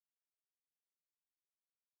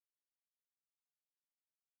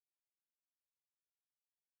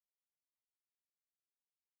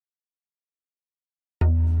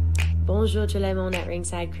Bonjour tout le monde at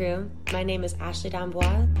Ringside Crew. My name is Ashley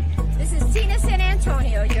D'Amboise. This is Tina San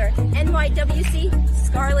Antonio, your NYWC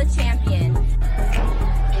Scarlet Champion.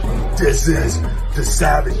 This is the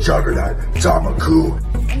Savage Juggernaut, Tamaku.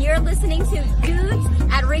 And you're listening to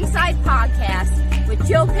Dudes at Ringside Podcast with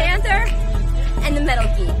Joe Panther and the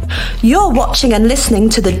Metal Geek. You're watching and listening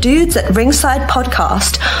to the Dudes at Ringside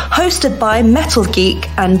Podcast, hosted by Metal Geek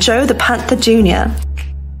and Joe the Panther Jr.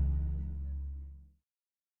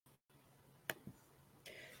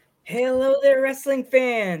 Hello there, wrestling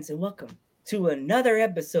fans, and welcome to another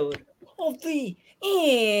episode of the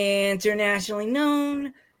internationally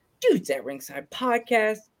known Dudes at Ringside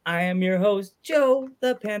Podcast. I am your host, Joe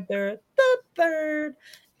the Panther the Bird,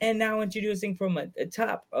 and now introducing from the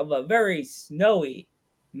top of a very snowy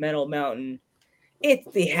metal mountain, it's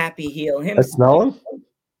the Happy Heel himself. It's snowing?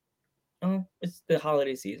 Oh, it's the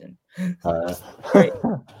holiday season. Right.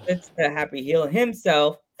 It's the Happy Heel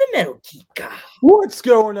himself, the Metal Geek guy. What's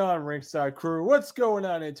going on, Ringside Crew? What's going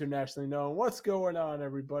on, internationally known? What's going on,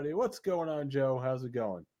 everybody? What's going on, Joe? How's it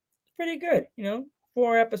going? Pretty good,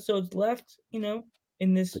 4 episodes left,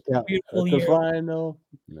 in this beautiful year. Final.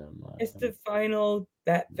 It's the final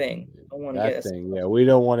thing. I want to get thing. Yeah, we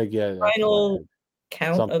don't want to get final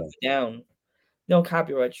count of down. No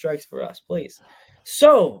copyright strikes for us, please.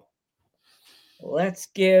 So let's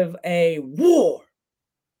give a war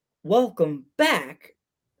welcome back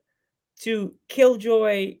to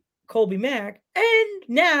Killjoy Colby Mack, and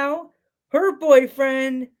now her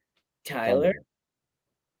boyfriend Tyler.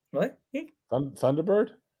 What? Thunderbird?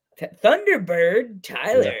 Thunderbird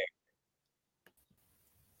Tyler. Yeah.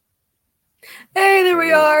 Hey, there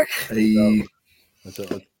we are. Hey.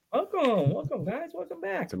 Welcome, guys. Welcome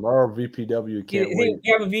back. Tomorrow, VPW can't wait.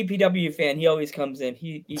 You have a VPW fan. He always comes in.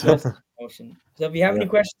 He does the promotion. So if you have any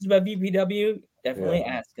questions about VPW, definitely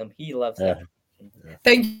ask him. He loves that. Yeah.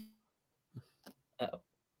 Thank you. Uh-oh.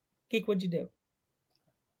 Geek, what'd you do?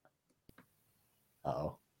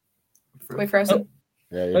 Uh-oh. We frozen.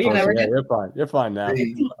 Yeah, you're fine. You're fine now.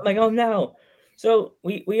 Hey. I'm like, oh no. So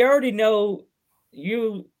we already know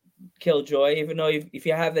you, Killjoy, even though if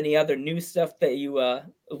you have any other new stuff that you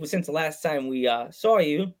since the last time we saw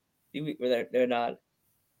you, they're not.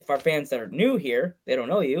 If our fans that are new here, they don't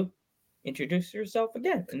know you, introduce yourself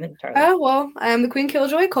again, and then Tyler. Oh well, I am the Queen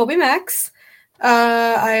Killjoy, Colby Max.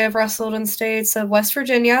 I have wrestled in states of West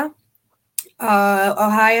Virginia,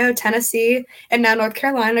 Ohio, Tennessee, and now North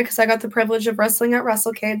Carolina because I got the privilege of wrestling at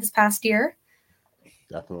WrestleCade this past year.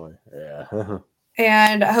 Definitely, yeah.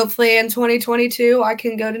 And hopefully in 2022, I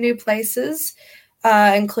can go to new places,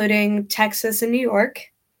 including Texas and New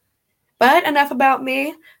York. But enough about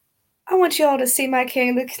me. I want you all to see my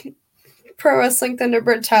king, the Pro Wrestling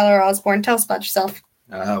Thunderbird, Tyler Osborne. Tell us about yourself.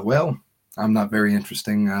 Well, I'm not very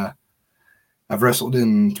interesting. I've wrestled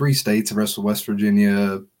in 3 states. I've wrestled West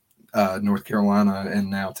Virginia, North Carolina, and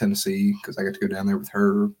now Tennessee because I got to go down there with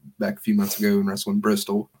her back a few months ago and wrestle in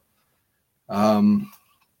Bristol.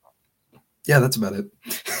 Yeah, that's about it.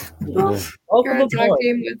 You're in a tag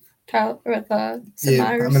team with Sid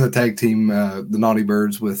Myers. I'm in a tag team, the Naughty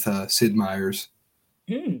Birds with Sid Myers.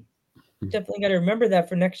 Definitely got to remember that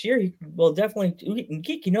for next year. Well, definitely,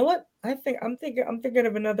 Geek. You know what? I'm thinking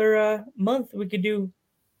of another month we could do.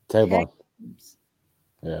 Tag on.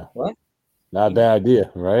 Yeah. What? Not a bad idea,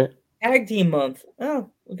 right? Tag team month. Oh,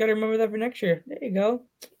 we got to remember that for next year. There you go.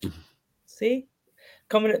 See,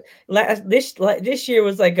 coming this year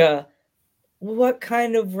was like what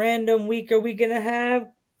kind of random week are we gonna have?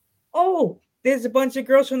 Oh, there's a bunch of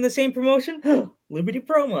girls from the same promotion. Liberty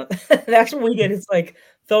Pro Month. That's what we did. It's like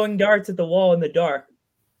throwing darts at the wall in the dark.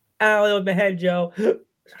 Ow, over my head, Joe.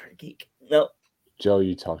 Sorry, Geek. No. Joe,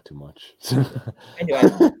 you talk too much. I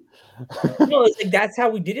do. No, it's like that's how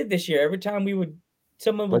we did it this year. Every time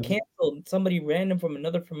someone would cancel, somebody random from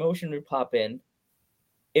another promotion would pop in.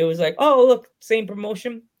 It was like, oh, look, same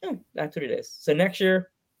promotion. Oh, that's what it is. So next year,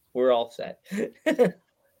 we're all set.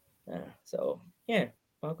 So, yeah,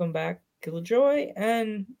 welcome back, Killjoy,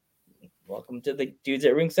 and welcome to the Dudes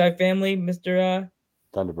at Ringside family, Mr.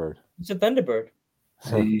 Thunderbird. Mr. Thunderbird.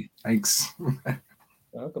 Hey, thanks.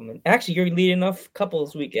 Welcome. And actually, you're leading off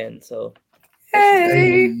couples weekend, so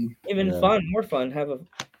Hey! even more fun. Have a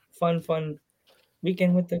fun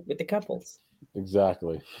weekend with the couples.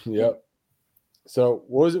 Exactly. Yep. So,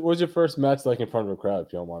 what was your first match like in front of a crowd?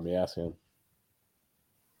 If you don't mind me asking.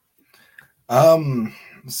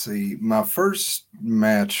 Let's see. My first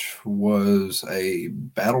match was a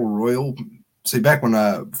battle royal. See, back when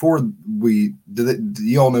before we did it,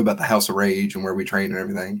 you all know about the House of Rage and where we train and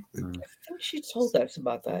everything. I think she told us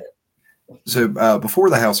about that. So before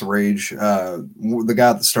the House of Rage, the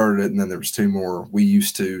guy that started it, and then there was two more. We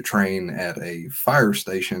used to train at a fire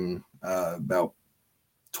station about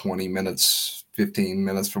 20 minutes, 15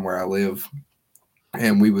 minutes from where I live,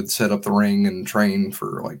 and we would set up the ring and train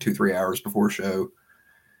for like 2-3 hours before show.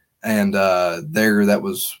 And that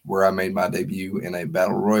was where I made my debut in a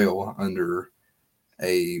battle royal under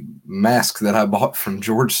a mask that I bought from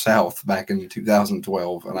George South back in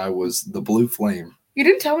 2012, and I was the Blue Flame. You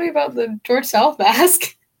didn't tell me about the George South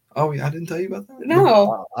mask. Oh, yeah, I didn't tell you about that?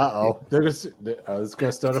 No. Uh-oh. I was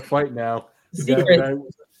going to start a fight now. Secret.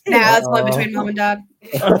 Nah, it's one between mom and dad.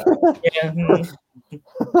 Yeah.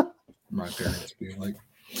 My parents being like,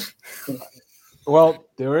 Well,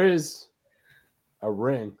 there is a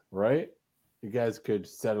ring, right? You guys could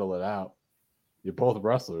settle it out. You're both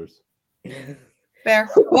wrestlers. Fair.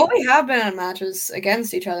 Well, we have been in matches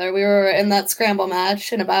against each other. We were in that scramble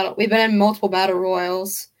match in a battle. We've been in multiple battle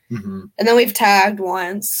royals, mm-hmm. and then we've tagged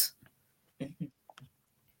once.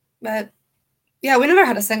 But yeah, we never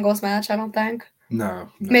had a singles match. I don't think. No.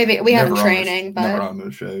 Maybe we had Never a on training, but never on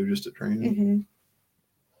the show, just a training. hmm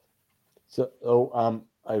So,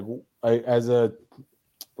 I as a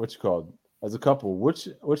what's it called? As a couple, which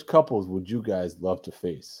couples would you guys love to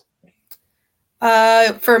face?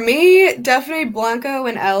 For me, definitely Blanco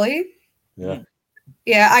and Ellie. Yeah.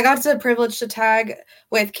 Yeah, I got the privilege to tag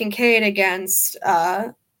with Kincaid against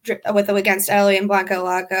Ellie and Blanco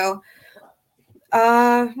Laco.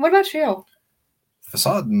 What about you?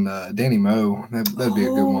 Facade and Danny Moe. That'd be a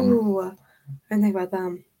good one. Ooh, I didn't think about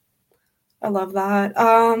them. I love that.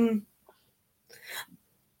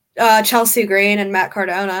 Chelsea Green and Matt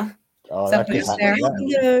Cardona. Oh, So that could who's happen.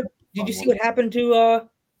 there? Did you see what happened to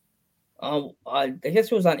I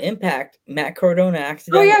guess it was on Impact. Matt Cardona Oh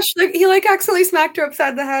accidentally. yeah, he accidentally smacked her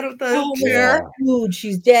upside the head with the Oh, chair. dude,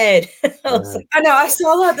 she's dead. I was like, I know. I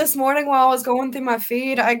saw that this morning while I was going through my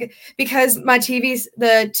feed. Because my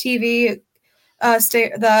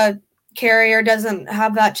the carrier doesn't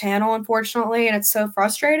have that channel, unfortunately, and it's so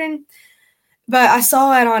frustrating. But I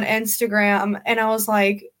saw it on Instagram, and I was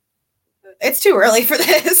like, "It's too early for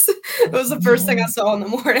this." It was the first thing I saw in the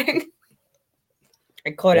morning. I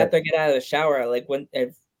caught after I get out of the shower. Like when I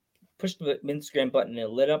pushed the Instagram button, it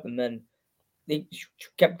lit up, and then they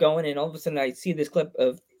kept going. And all of a sudden, I see this clip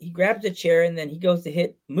of he grabs a chair, and then he goes to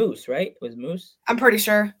hit Moose. Right? It was Moose, I'm pretty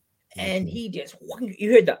sure and he just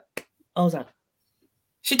you heard that. I was like,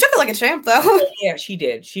 she took it like a champ, though. yeah, she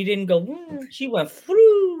did. She didn't go. She went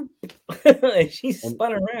through. She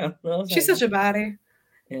spun around. I was She's like, such a baddie.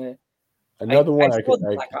 yeah. Another one I saw could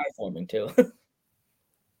the black eye forming too.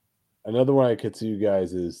 another one I could see you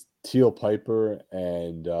guys is Teal Piper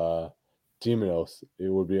and Demonos. It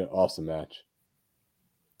would be an awesome match.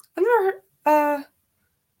 I've never heard.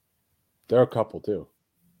 They're a couple too.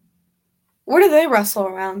 Where do they wrestle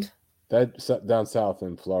around? That's down south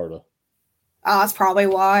in Florida. Oh, that's probably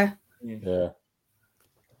why. Yeah.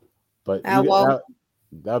 But Well.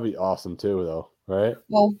 that'd be awesome too, though, right?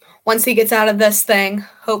 Well, once he gets out of this thing,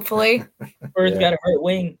 hopefully. Or he's Yeah. got a hurt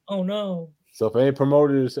wing. Oh no. So if any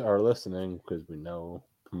promoters are listening, because we know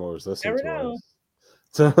promoters listen Never to know. us,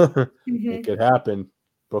 so Mhm. it could happen.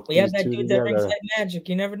 Book We have these that two dude that together. ringside magic.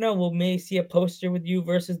 You never know. We may see a poster with you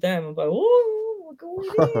versus them. I'm like, whoa, look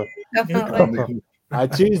what we did. Definitely. I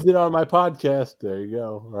teased it on my podcast. There you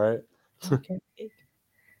go. Right. Okay.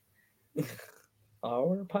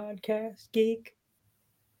 Our podcast geek.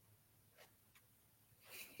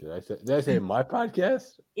 Did I say my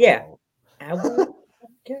podcast? Yeah. Oh, Our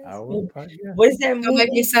podcast. our podcast. What is that Don't make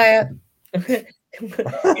me movie? say it.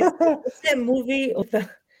 What's that movie with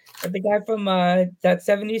the guy from that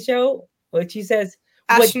 70s show? Which he says,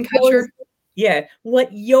 Ashton "What's yours- Kutcher. Yeah,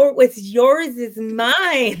 what's yours is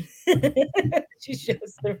mine." She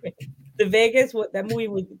shows the Vegas. What that movie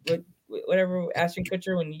with whatever Ashton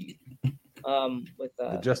Kutcher when you with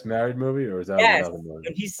The Just Married movie, or is that yes, another movie?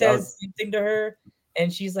 when he says something to her,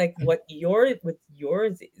 and she's like, "What yours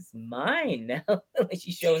is mine now." Like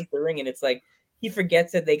she shows the ring, and it's like he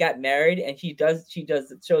forgets that they got married, and she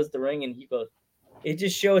shows the ring, and he goes, it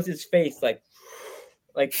just shows his face, like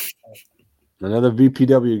Another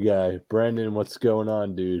VPW guy, Brandon. What's going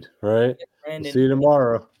on, dude? Right? Brandon. See you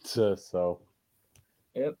tomorrow. So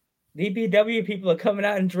Yep. VPW people are coming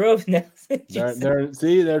out in droves now.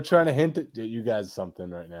 they're trying to hint at you guys something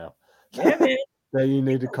right now. Yeah, man. That you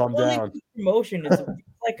need to calm Really down. good promotion.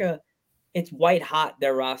 It's white hot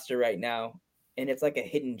their roster right now, and it's like a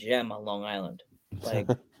hidden gem on Long Island. Like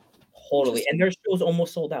totally, and their show's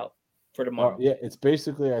almost sold out for tomorrow. Yeah, it's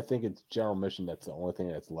basically, I think it's General Mission. That's the only thing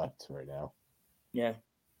that's left right now. Yeah.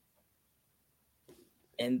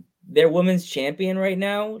 and their women's champion right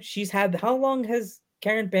now. She's had how long has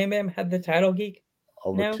Karen Bam Bam had the title, Geek?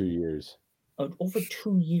 Over now? 2 years. Over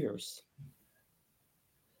 2 years.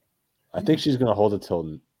 I think she's gonna hold it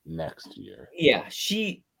till next year. Yeah,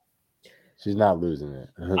 she's not losing it.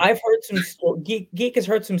 I've heard some Geek has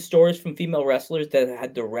heard some stories from female wrestlers that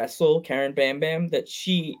had to wrestle Karen Bam Bam that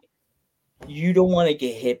you don't want to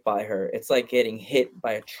get hit by her. It's like getting hit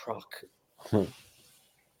by a truck.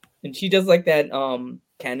 And she does like that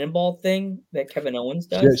cannonball thing that Kevin Owens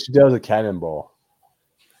does. She does a cannonball.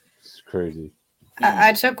 It's crazy.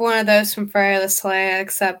 I took one of those from Freya the Slay,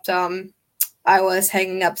 except I was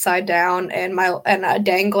hanging upside down and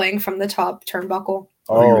dangling from the top turnbuckle.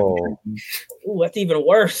 Oh, ooh, that's even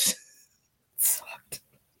worse. Sucked.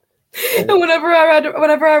 And whenever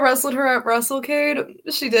I wrestled her at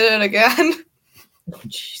WrestleCade, she did it again. Oh,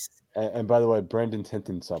 jeez. And by the way, Brandon's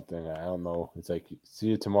hinting something. I don't know. It's like, see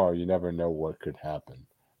you tomorrow. You never know what could happen.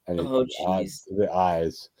 And jeez. The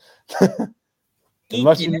eyes. Geek,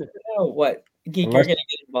 Unless you never know what. Geek, you're going to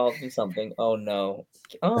get involved in something. Oh, no.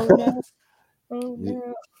 Oh, no. Oh,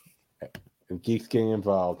 no. Geek's getting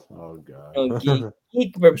involved. Oh, God. Oh,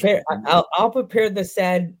 Geek, prepare. I'll prepare the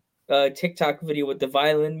sad TikTok video with the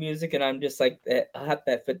violin music, and I'm just like, I'll have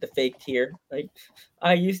that fit the fake tear. Like,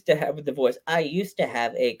 I used to have the voice. I used to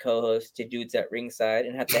have a co-host to Dudes at Ringside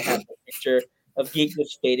and have to have a picture of Geek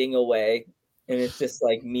just fading away, and it's just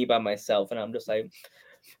like me by myself, and I'm just like.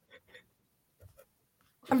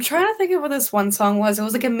 I'm trying to think of what this one song was. It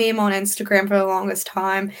was like a meme on Instagram for the longest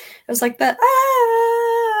time. It was like the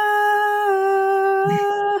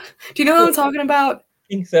Do you know what I'm talking about? I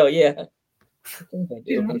think so, yeah. Do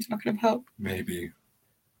you know what I'm talking about? Maybe.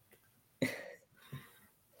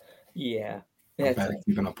 Yeah. I'm bad at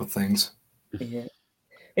keeping up with things. Yeah.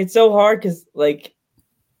 It's so hard because, like,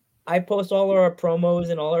 I post all our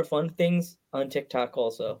promos and all our fun things on TikTok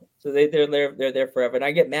also. So they're there forever. And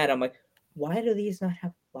I get mad. I'm like, why do these not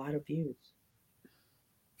have a lot of views?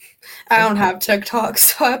 I don't have TikTok,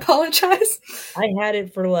 so I apologize. I had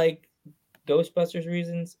it for, like, Ghostbusters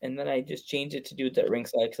reasons, and then I just changed it to Dudes at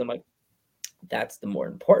Ringside because I'm like, that's the more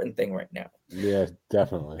important thing right now. Yeah,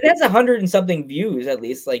 definitely. It has 100 and something views, at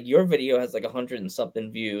least. Like, your video has like 100 and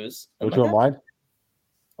something views. Which one, mine?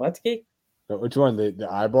 What's Geek? Which one? The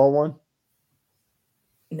eyeball one?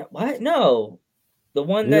 No, what? No. The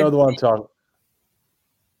one you know the one I'm talking.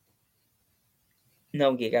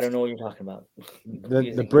 No, Geek, I don't know what you're talking about.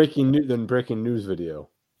 The breaking news video.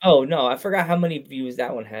 Oh no, I forgot how many views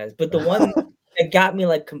that one has. But the one that got me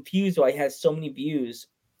like confused why it has so many views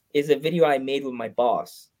is a video I made with my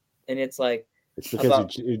boss. And it's like it's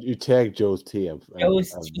because you tagged Joe's Tea.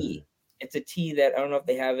 Joe's Tea. It's a tea that I don't know if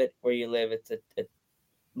they have it where you live. It's a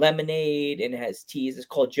lemonade and it has teas. It's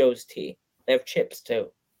called Joe's Tea. They have chips too.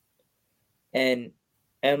 And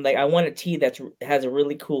like I want a tea that has a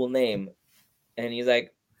really cool name. And he's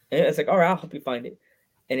like, and it's like, all right, I'll help you find it.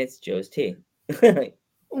 And it's Joe's Tea.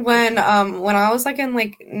 When I was like in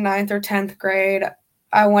like 9th or 10th grade,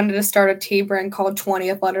 I wanted to start a tea brand called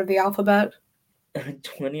 20th letter of the alphabet.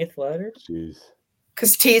 20th letter? Jeez.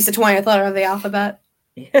 Because T is the 20th letter of the alphabet.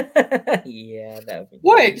 Yeah, that would be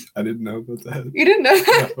What? I didn't know about that. You didn't know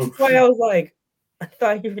that? No. That's why I was like, I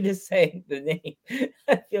thought you were just saying the name.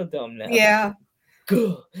 I feel dumb now. Yeah.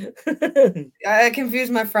 Cool. I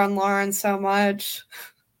confused my friend Lauren so much.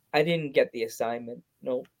 I didn't get the assignment.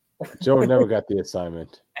 Nope. Joe never got the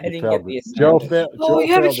assignment. I didn't get the assignment. Oh,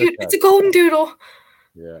 you have a cute. It's a golden doodle.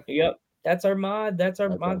 Yeah. Yep. That's our mod. That's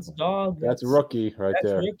our mod's dog. That's Rookie right that's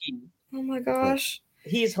there. Rookie. Oh my gosh.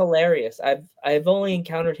 He's hilarious. I've only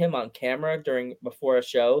encountered him on camera before a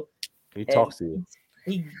show. He talks to you.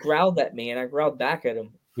 He growled at me and I growled back at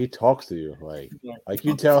him. He talks to you like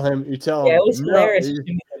you tell him. You tell him. Yeah, it was no. hilarious.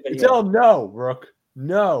 You tell him no, Rook.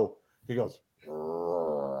 No. He goes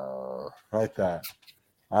like that.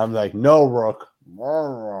 I'm like, no, Rook.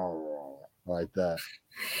 Like that.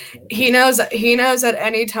 He knows at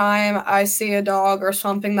any time I see a dog or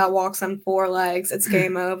something that walks on 4 legs, it's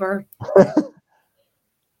game over.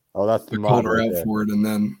 Oh, that's the called her right out there. for it, and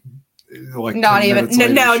then like not 10 even minutes later,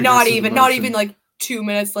 she not goes to even the not motion. even like 2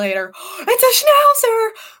 minutes later. It's a schnauzer.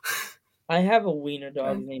 I have a wiener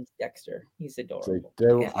dog. His name's Dexter. He's adorable. Do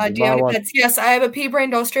you have any pets? Yes, I have a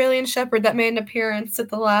pea-brained Australian Shepherd that made an appearance at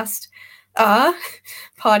the last podcast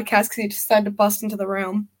because he decided to bust into the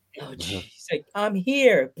room. Oh, geez. He's like, I'm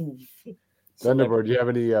here. Thunderbird, do you have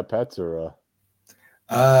any pets or?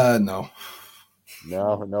 No.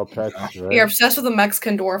 No pets. Right? You're obsessed with the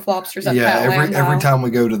Mexican dwarf lobsters at Yeah, Petland, every though. time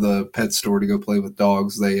we go to the pet store to go play with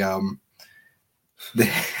dogs, they have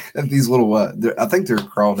these little I think they're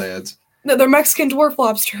crawdads, No, they're Mexican dwarf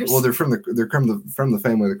lobsters. Well, they're from the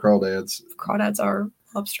family of the crawdads, Crawdads are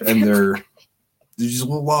lobster. and they're just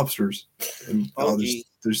little lobsters, and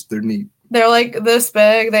they're neat. They're like this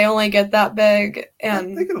big. They only get that big, I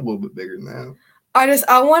and think it's a little bit bigger than that.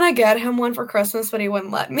 I want to get him one for Christmas, but he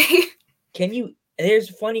wouldn't let me. Can you? There's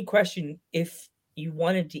a funny question. If you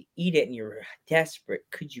wanted to eat it and you were desperate,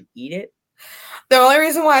 could you eat it? The only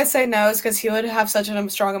reason why I say no is because he would have such a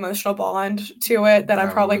strong emotional bond to it that I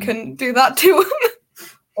probably couldn't do that to him.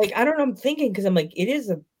 Like, I don't know. I'm thinking because I'm like, it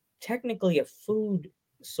is technically a food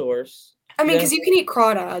source. I mean, because you can eat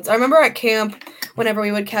crawdads. I remember at camp, whenever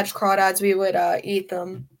we would catch crawdads, we would eat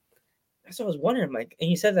them. That's what I was wondering. Like, and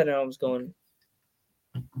you said that, and I was going,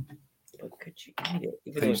 but could you eat it?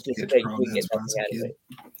 Even though it's just like you get nothing out of it.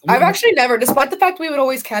 I've actually never, despite the fact we would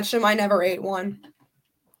always catch them, I never ate one.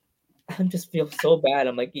 I just feel so bad.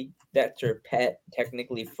 I'm like, that's your pet,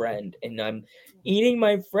 technically friend, and I'm eating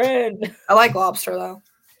my friend. I like lobster though.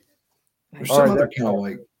 There's some other kind of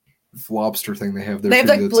like lobster thing they have there. They have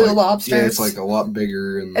like blue lobsters. Yeah, it's like a lot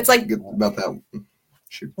bigger, and it's like about that.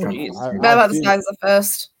 Shoot, about the size of a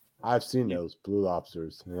fist. I've seen those blue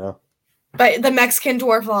lobsters. Yeah. But the Mexican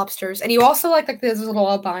dwarf lobsters, and you also like those little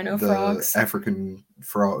albino frogs. African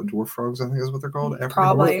dwarf frogs, I think is what they're called. African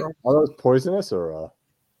Probably. Are those poisonous or?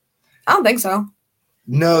 I don't think so.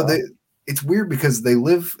 No, it's weird because they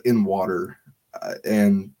live in water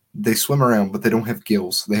and they swim around, but they don't have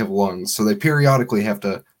gills. They have lungs, so they periodically have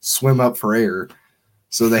to swim up for air.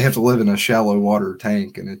 So they have to live in a shallow water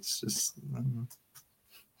tank, and it's just.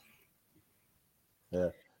 Yeah.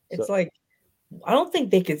 It's like, I don't think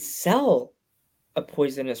they could sell a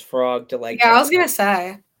poisonous frog to like. Yeah, I was gonna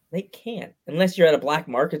say. They can't unless you're at a black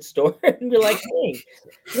market store and you're like, hey.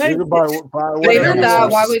 Even at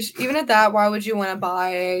that, why would you want to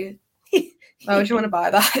buy? Why would you want to buy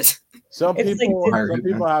that? Some people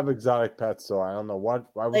have exotic pets, so I don't know why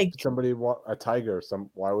would somebody want a tiger?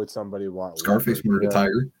 Why would somebody want Scarface murdered a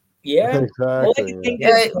tiger? Yeah, exactly.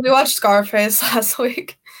 We watched Scarface last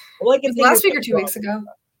week. Last week or 2 weeks ago.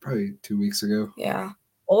 Probably 2 weeks ago. Yeah.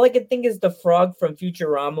 All I can think is the frog from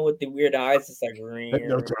Futurama with the weird eyes. It's like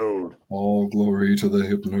Hypnotoad. All glory to the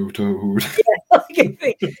Hypnotoad. Yeah,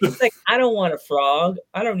 it's like, I don't want a frog.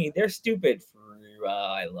 I don't need. They're stupid.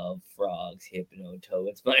 I love frogs. Hypnotoad.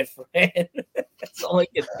 It's my friend. That's all I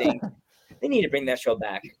can think. They need to bring that show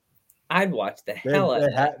back. I'd watch the hell out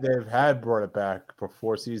of it. They've had brought it back for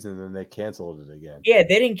 4 seasons and they canceled it again. Yeah,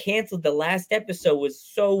 they didn't cancel. The last episode was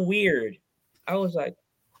so weird. I was like,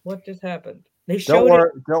 what just happened? They showed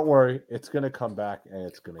Don't worry. It's going to come back and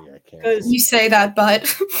it's going to get canceled. You say that,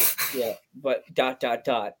 but. Yeah, but ...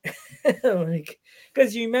 Like,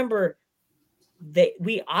 because you remember,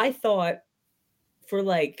 I thought for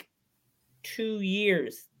like 2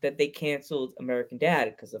 years that they canceled American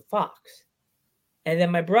Dad because of Fox. And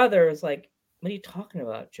then my brother was like, what are you talking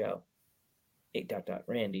about, Joe? ...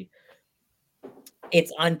 Randy.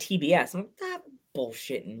 It's on TBS. I'm like, that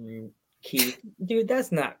bullshitting, Keith. Dude,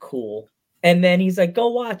 that's not cool. And then he's like, go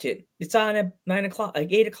watch it. It's on at 9 o'clock,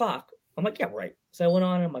 like 8 o'clock. I'm like, yeah, right. So I went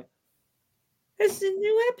on and I'm like, this is a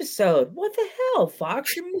new episode. What the hell,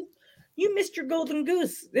 Fox? You missed your golden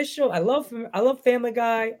goose. This show, I love Family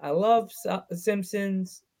Guy. I love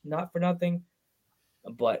Simpsons. Not for nothing.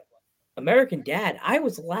 But American Dad, I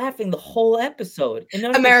was laughing the whole episode. And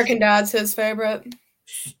American Dad's his favorite.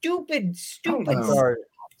 Stupid. Sorry.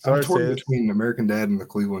 I'm torn between American Dad and The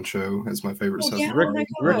Cleveland Show as my favorite stuff. Yeah,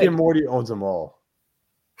 Rick and Morty owns them all.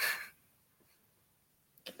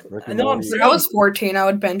 When I was 14, I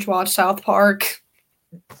would binge watch South Park.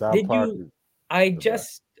 I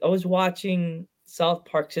was watching South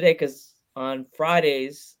Park today because on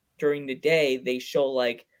Fridays during the day they show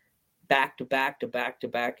like back to back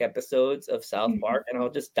episodes of South Park, and I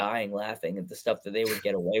was just dying laughing at the stuff that they would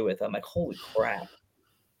get away with. I'm like, holy crap!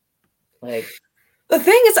 Like. The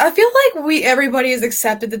thing is, I feel like everybody has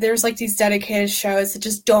accepted that there's like these dedicated shows that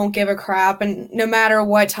just don't give a crap, and no matter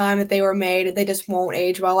what time that they were made, they just won't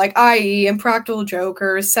age well. Like IE, Impractical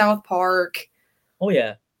Jokers, South Park. Oh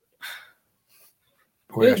yeah.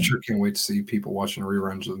 Boy, I sure can't wait to see people watching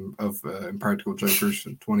reruns of Impractical Jokers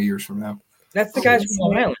 20 years from now. That's the guys from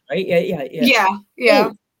Long Island, right? Yeah. Hey,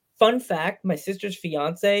 fun fact: my sister's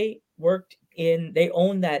fiance worked in. They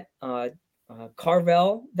own that.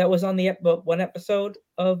 Carvel that was on the one episode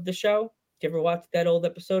of the show. Did you ever watch that old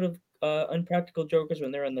episode of Unpractical Jokers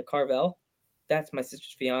when they're in the Carvel? That's my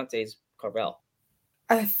sister's fiance's Carvel.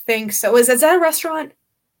 I think so. Is that a restaurant?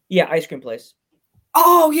 Yeah, ice cream place.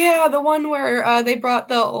 Oh yeah, the one where they brought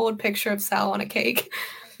the old picture of Sal on a cake.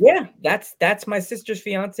 Yeah, that's my sister's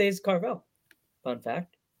fiance's Carvel. Fun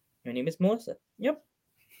fact. Her name is Melissa. Yep.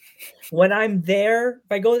 when I'm there,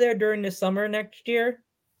 if I go there during the summer next year,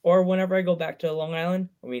 or whenever I go back to Long Island,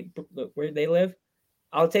 where they live,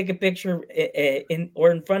 I'll take a picture in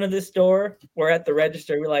front of the store or at the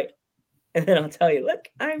register. We're like, and then I'll tell you, look,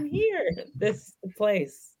 I'm here. This is the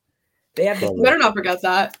place. They have You better not forget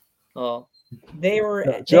that. Oh, they were.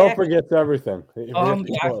 Joe forgets everything. I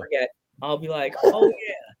forget. I'll be like, oh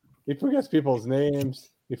yeah. He forgets people's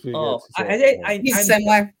names. He forgets. Oh, He's the same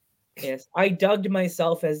way. Yes, I dubbed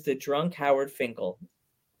myself as the drunk Howard Finkel.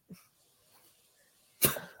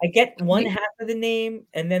 I get one half of the name,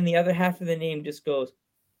 and then the other half of the name just goes.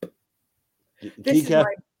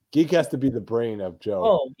 Geek has to be the brain of Joe.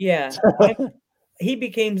 Oh yeah, he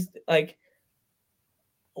became like.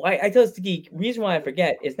 I tell this to Geek. Reason why I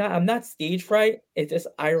forget is I'm not stage fright. It's just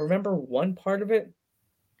I remember one part of it,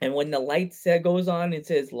 and when the light goes on, it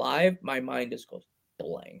says live. My mind just goes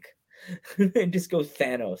blank. It just goes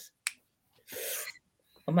Thanos.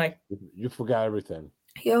 I'm like, you forgot everything.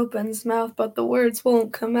 He opens mouth, but the words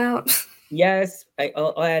won't come out. Yes,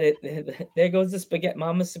 I'll add it. There goes the spaghetti,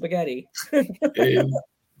 Mama Spaghetti.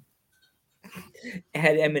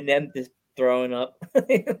 Had Eminem just throwing up.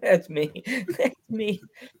 That's me. That's me.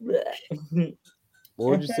 What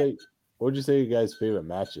would you say? What would you say your guys' favorite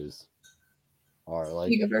matches are?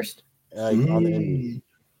 Like, You go first. Like on the indies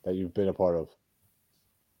that you've been a part of.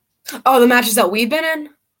 Oh, the matches that we've been in.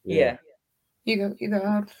 Yeah. You go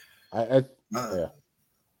ahead.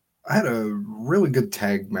 I had a really good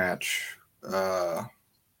tag match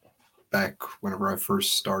back whenever I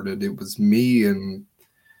first started. It was me and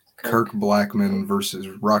Kirk Blackman versus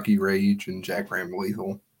Rocky Rage and Jack Ram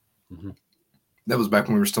Lethal. Mm-hmm. That was back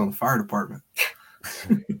when we were still in the fire department.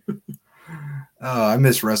 I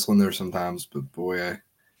miss wrestling there sometimes, but boy, I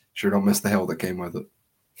sure don't miss the hell that came with it.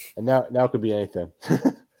 And now it could be anything.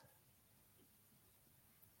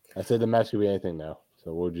 I said the match could be anything now.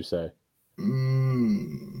 So what would you say?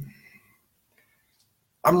 I'm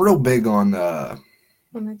real big on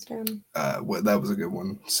One Night Stand. that was a good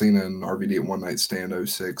one. Cena and RVD at One Night Stand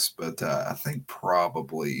 06, but I think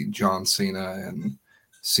probably John Cena and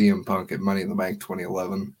CM Punk at Money in the Bank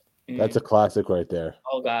 2011. That's a classic right there.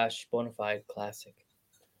 Oh gosh, bona fide classic.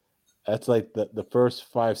 That's like the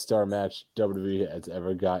first 5-star match WWE has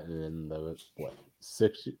ever gotten in the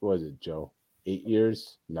 6 was it, Joe? 8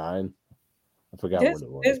 years? 9? I forgot what it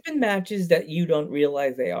was. There's been matches that you don't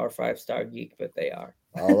realize they are 5-star Geek, but they are.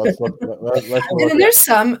 Let's look And then there's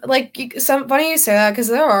some funny you say that because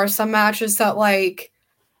there are some matches that like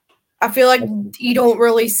I feel like you don't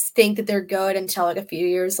really think that they're good until like a few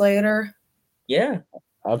years later. Yeah,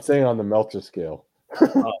 I'm saying on the Meltzer scale.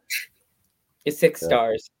 It's 6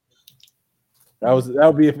 stars. That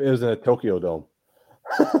would be if it was in a Tokyo Dome.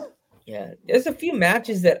 Yeah, there's a few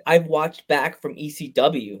matches that I've watched back from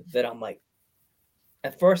ECW that I'm like,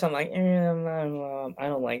 at first I'm like, I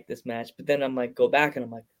don't like this match, but then I'm like, go back and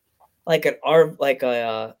I'm like,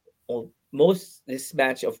 this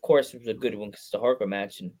match of course was a good one because it's a hardcore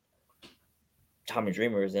match and Tommy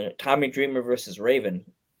Dreamer was in it. Tommy Dreamer versus Raven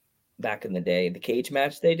back in the day, the cage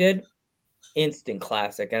match they did, instant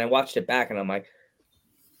classic. And I watched it back and I'm like,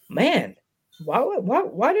 man.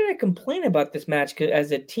 Why did I complain about this match? Because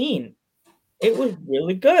as a teen, it was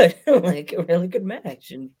really good, like a really good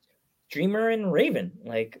match. And Dreamer and Raven,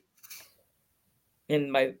 like,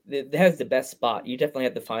 it has the best spot. You definitely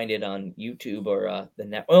have to find it on YouTube or the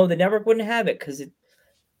net. Oh, the network wouldn't have it because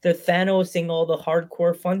they're Thanosing all the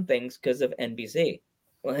hardcore fun things because of NBC.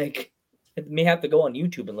 Like, you may have to go on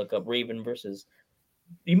YouTube and look up Raven versus.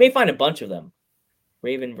 You may find a bunch of them.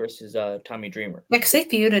 Raven versus Tommy Dreamer. Yeah, because they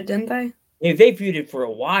feuded, didn't they? They feuded for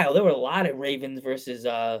a while. There were a lot of Ravens versus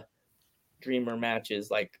Dreamer matches,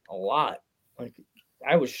 like a lot. Like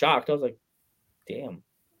I was shocked. I was like, damn.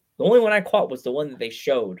 The only one I caught was the one that they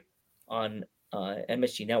showed on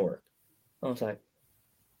MSG Network. I was like,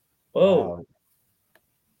 whoa. Wow.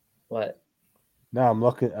 What? No, I'm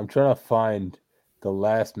looking. I'm trying to find the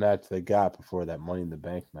last match they got before that Money in the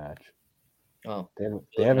Bank match. Oh,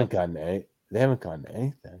 they haven't gotten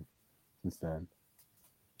anything since then.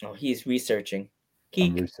 Oh, he's researching.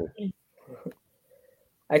 Geek.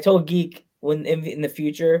 I told Geek when in the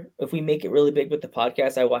future, if we make it really big with the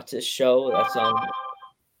podcast, I watch this show that's on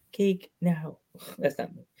Geek. No, that's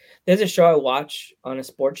not me. There's a show I watch on a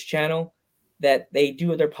sports channel that they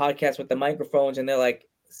do their podcast with the microphones, and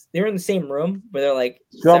they're in the same room, but they're like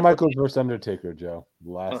Shawn Michaels versus Undertaker, Joe.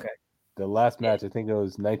 Okay. The last match, I think it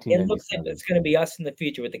was 1997. It looks like it's going to be us in the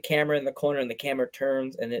future with the camera in the corner, and the camera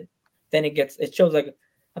turns, and it shows like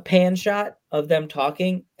a pan shot of them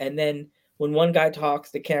talking, and then when one guy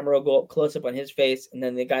talks, the camera will go up close up on his face, and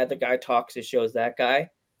then the guy talks, it shows that guy.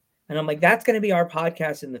 And I'm like, that's going to be our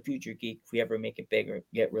podcast in the future, Geek, if we ever make it big or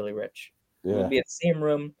get really rich. We'll Yeah. be at the same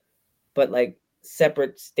room, but like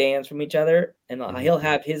separate stands from each other. And he'll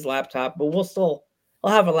have his laptop, but I'll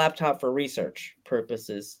have a laptop for research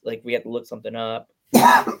purposes. Like we have to look something up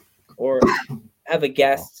or have a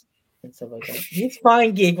guest and stuff like that. He's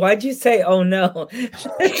fine, Geek. Why'd you say, oh no?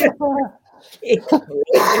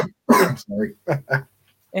 Sorry.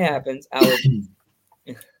 It happens. Allergies.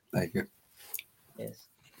 Thank you. Yes.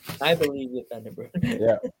 I believe you, Thunderbird.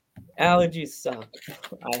 Yeah. Allergies suck.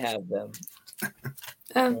 I have them.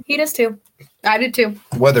 He does too. I did too.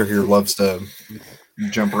 Weather here loves to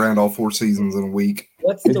jump around all 4 seasons in a week.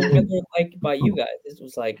 What's the weather like by you guys? This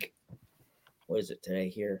was like, what is it today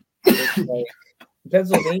here? It's like, in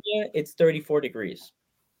Pennsylvania, it's 34 degrees.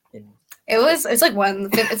 And, It's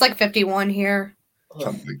like 51 here.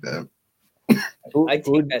 Something like that. I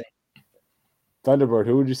take that. Thunderbird,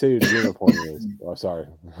 who would you say your dream opponent is? Oh, sorry.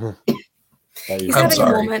 He's I'm having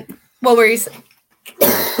sorry. a moment. What were you saying?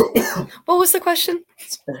 What was the question?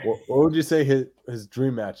 What would you say his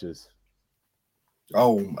dream match is?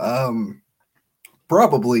 Oh,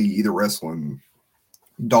 probably either wrestling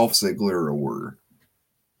Dolph Ziggler or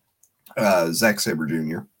Zack Sabre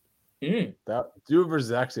Jr. That dude versus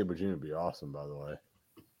Zack Sabre Jr. would be awesome, by the way.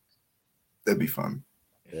 That'd be fun.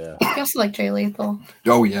 Yeah. I also like Jay Lethal.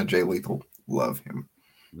 Oh yeah, Jay Lethal. Love him.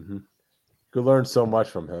 Mm-hmm. Could learn so much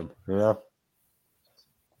from him, you know?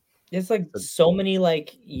 There's like so many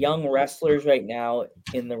like young wrestlers right now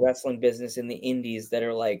in the wrestling business in the indies that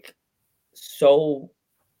are like so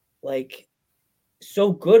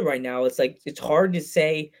good right now. It's like it's hard to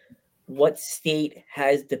say what state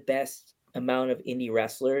has the best amount of indie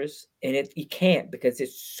wrestlers, and you can't because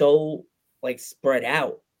it's so like spread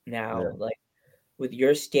out now. Yeah. Like with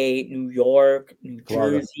your state, New York, New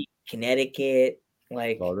Florida. Jersey, Connecticut,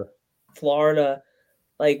 like Florida. Florida.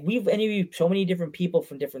 Like we've interviewed so many different people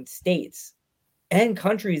from different states and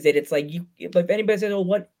countries that it's like if anybody says, "Oh,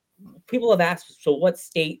 what?" People have asked, "So what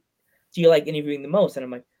state do you like interviewing the most?" And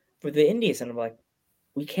I'm like, for the indies, and I'm like,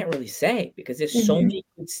 we can't really say because there's so many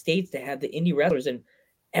good states that have the indie wrestlers, and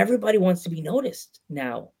everybody wants to be noticed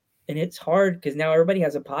now, and it's hard because now everybody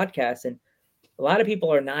has a podcast, and a lot of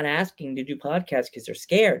people are not asking to do podcasts because they're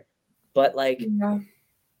scared, but like. Yeah.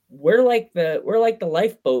 We're like the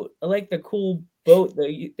lifeboat, like the cool boat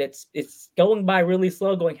it's going by really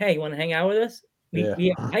slow. Going, hey, you want to hang out with us? We have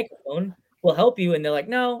a microphone. We'll help you. And they're like,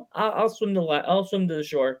 no, I'll swim to the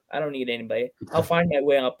shore. I don't need anybody. I'll find my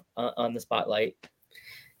way up on the spotlight.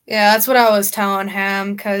 Yeah, that's what I was telling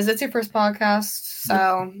him because it's your first podcast.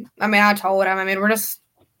 So I mean, I told him.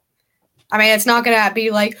 It's not gonna be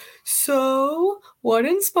like, so what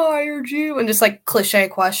inspired you? And just like cliche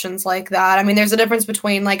questions like that. I mean, there's a difference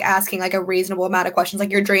between like asking like a reasonable amount of questions,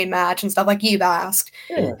 like your dream match and stuff like you've asked,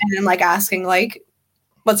 and then like asking like,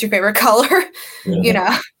 what's your favorite color? You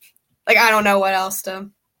know, like I don't know what else to.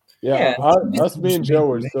 Yeah. Us, me, and Joe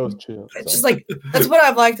were so chill. It's just like that's what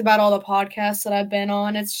I've liked about all the podcasts that I've been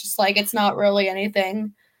on. It's just like it's not really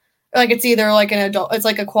anything. Like it's either like it's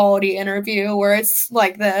like a quality interview where it's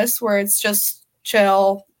like this, where it's just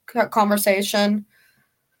chill conversation.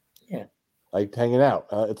 Yeah, like hanging out.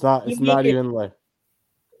 It's not even like.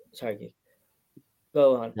 Sorry,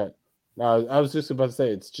 go on. Yeah. No, I was just about to say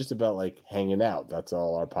it's just about like hanging out. That's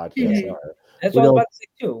all our podcasts are. That's what I was about to say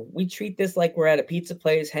too. We treat this like we're at a pizza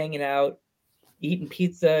place, hanging out, eating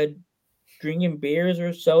pizza, drinking beers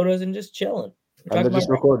or sodas, and just chilling. And they're just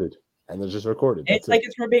recorded. It's like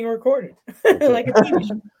we're being recorded, like a TV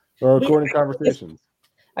show. We're recording conversations.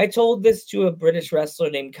 I told this to a British wrestler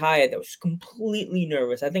named Kaya that was completely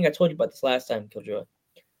nervous. I think I told you about this last time, Killjoy.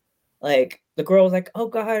 Like the girl was like, "Oh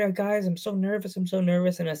God, guys, I'm so nervous.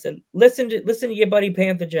 And I said, "Listen to your buddy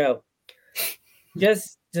Panther Joe.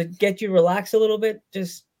 Just to get you relaxed a little bit,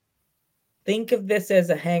 just think of this as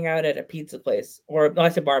a hangout at a pizza place, or no, I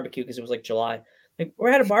said barbecue because it was like July. Like we're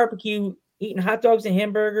at a barbecue, eating hot dogs and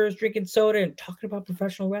hamburgers, drinking soda, and talking about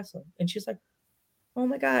professional wrestling." And she's like, "Oh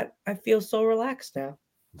my God, I feel so relaxed now."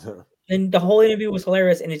 And the whole interview was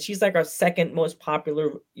hilarious. And she's like our second most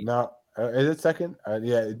popular. No, is it second?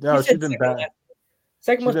 Yeah, no, she's been bad.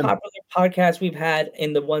 Second most popular podcast we've had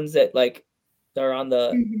in the ones that like they're on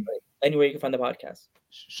the like, anywhere you can find the podcast.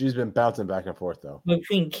 She's been bouncing back and forth though.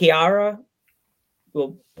 Between Kiara,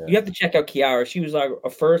 you have to check out Kiara. She was our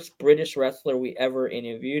first British wrestler we ever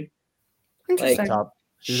interviewed. Interesting.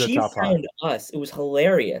 She found us. It was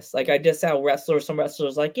hilarious. Like I just saw some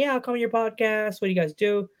wrestlers like, "Yeah, I'll come on your podcast. What do you guys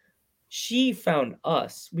do?" She found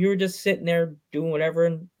us. We were just sitting there doing whatever,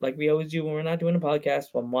 and like we always do when we're not doing a podcast,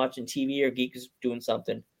 while I'm watching TV or Geek is doing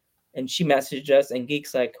something. And she messaged us, and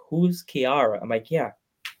Geek's like, "Who's Kiara?" I'm like, "Yeah,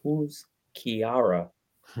 who's Kiara?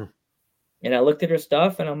 And I looked at her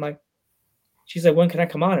stuff and I'm like, she's like, when can I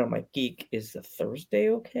come on? And I'm like, Geek, is the Thursday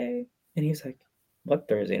okay? And he's like, what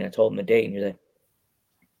Thursday? And I told him the date and he's like,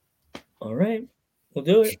 all right, we'll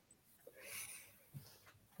do it.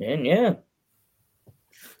 And yeah.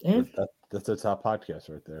 That's a top podcast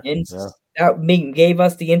right there. And that gave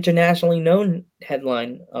us the internationally known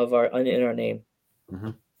headline of in our name.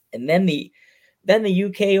 Mm-hmm. And then the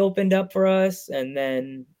UK opened up for us, and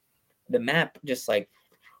then the map just like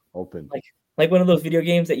opened, like one of those video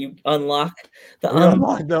games that you unlock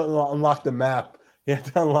unlock the map. You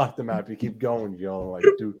have to unlock the map. You keep going, like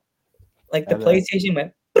dude. Like the PlayStation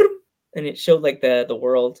went, and it showed like the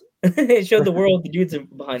world. It showed the world. The dudes are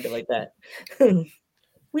behind it like that.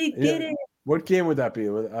 We did it. What game would that be?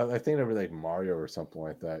 I think it would be like Mario or something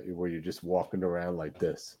like that, where you're just walking around like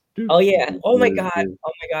this. Oh yeah! Oh my god!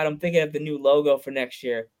 I'm thinking of the new logo for next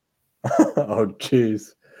year. Oh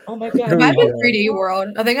jeez! Oh my god! It might be 3D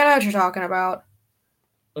World. I think I know what you're talking about.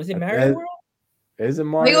 Was it Mario World? Is it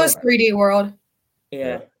Mario? I think it was 3D World.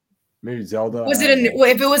 Yeah. Maybe Zelda. Was it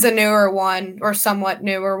if it was a newer one or somewhat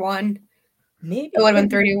newer one? Maybe it would have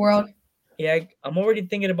been 3D World. Yeah, I'm already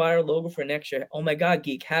thinking about our logo for next year. Oh my god,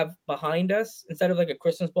 Geek, have behind us, instead of like a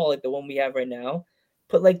Christmas ball like the one we have right now,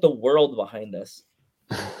 put like the world behind us.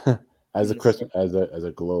 as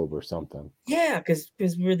a globe or something. Yeah, because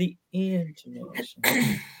we're the international.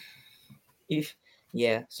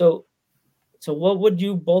 So what would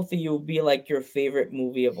you both of you be like your favorite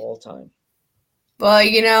movie of all time?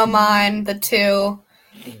 Well, mine, the two.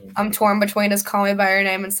 I'm torn between is Call Me by Your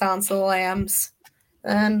Name and Silence of the Lambs.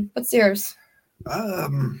 And what's yours?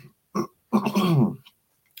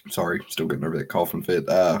 Sorry, still getting over that coughing fit.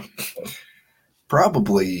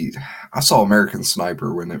 Probably, I saw American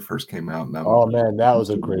Sniper when it first came out. And that was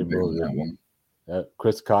a great movie. That one.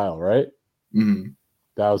 Chris Kyle, right? Mm-hmm.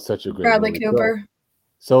 That was such a great Bradley movie. Cooper.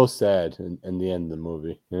 So sad in the end of the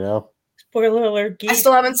movie, Spoiler alert, Geek. I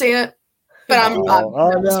still haven't seen it, but I'm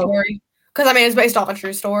story. Because it's based off a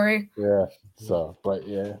true story. Yeah. So, but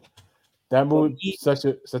yeah. That movie, such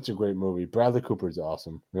a great movie. Bradley Cooper is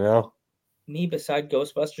awesome. Me beside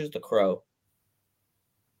Ghostbusters, The Crow.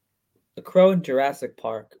 The Crow in Jurassic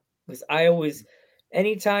Park. Because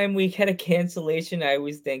anytime we get a cancellation, I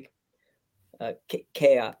always think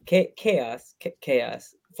chaos.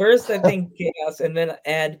 First, I think chaos, and then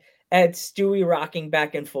add Stewie rocking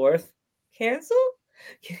back and forth. Cancel?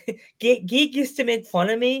 Geek used to make fun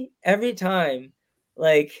of me every time.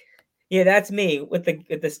 Like, yeah, that's me with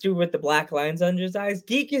the Stew with the black lines under his eyes.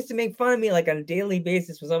 Geek used to make fun of me like on a daily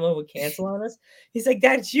basis when someone would cancel on us. He's like,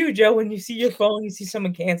 "That's you, Joe. When you see your phone, you see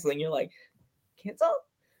someone canceling, you're like,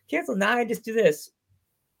 cancel. Nah, I just do this."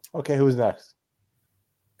 Okay, who's next?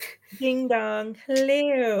 Ding dong.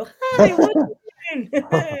 Hello. Hi. What are you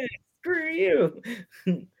doing? Screw you.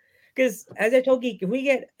 Because as I told Geek, if we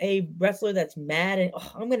get a wrestler that's mad and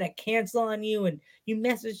I'm gonna cancel on you and you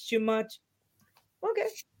message too much, okay.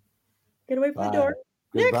 Get away from the door.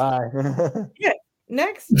 Goodbye. Yeah.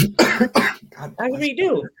 Next. That's what we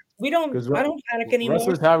do. I don't panic anymore.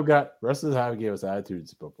 Wrestlers have gave us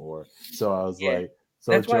attitudes before. So I was like,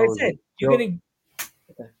 so that's why I said you're gonna.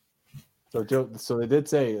 So Joe, so they did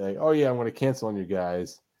say like, oh yeah, I'm gonna cancel on you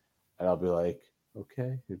guys, and I'll be like,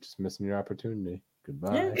 okay, you're just missing your opportunity.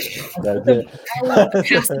 Goodbye. Yeah.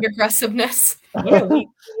 Passive aggressiveness.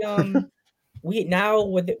 Yeah, we now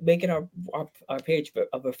with making our page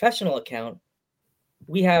a professional account,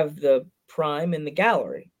 we have the Prime and the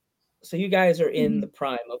Gallery. So you guys are in the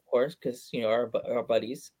Prime, of course, because our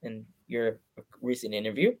buddies and your recent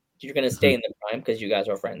interview. You're gonna stay in the Prime because you guys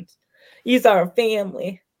are friends. He's our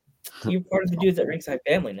family. You're part of the Dudes at Ringside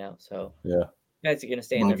family now. So yeah, you guys are gonna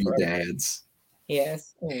stay in there forever. Dads.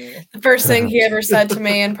 Yes. The first thing he ever said to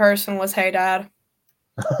me in person was, "Hey, Dad."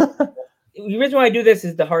 The reason why I do this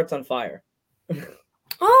is the heart's on fire.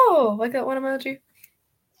 Oh, like that one emoji.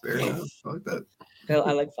 Fair enough. I like that.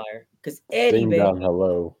 I like fire because Eddie, baby.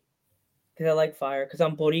 Hello. Because I like fire because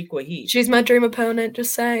I'm Boricua heat. She's my dream opponent.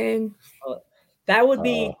 Just saying. That would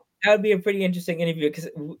be a pretty interesting interview because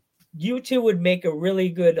you two would make a really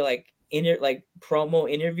good promo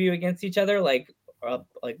interview against each other,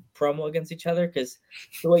 promo against each other, because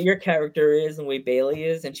the way your character is and the way Bailey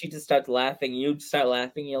is, and she just starts laughing, you start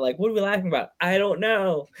laughing, you're like, what are we laughing about? I don't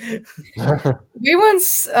know. We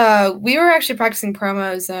were actually practicing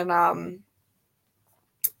promos and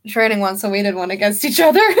training once, so we did one against each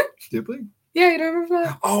other. Did we? Yeah, you don't remember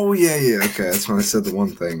that? Oh yeah. Okay, that's when I said the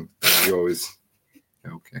one thing. You always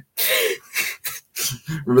okay.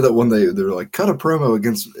 Remember that one day they were like, cut a promo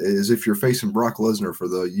against as if you're facing Brock Lesnar for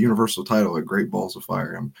the Universal title at Great Balls of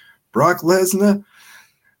Fire. I'm Brock Lesnar.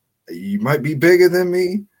 you might be bigger than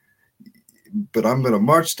me, but I'm gonna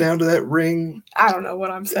march down to that ring. I don't know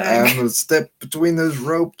what I'm saying. I'm gonna step between those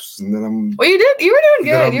ropes, and then I'm. Well, you were doing then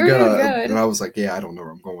good. I'm You were doing gonna- good. And I was like, yeah, I don't know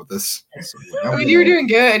where I'm going with this. So, I mean, you were doing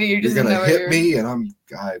good. You You're just didn't know gonna where hit you were. me, and I'm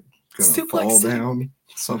gonna Suplex fall him. down,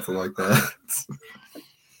 something like that.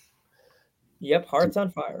 Yep, hearts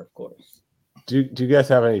on fire, of course. Do you guys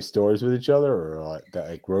have any stories with each other, or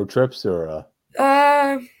like road trips, or?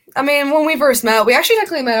 I mean, when we first met, we actually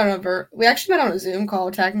technically met on a Zoom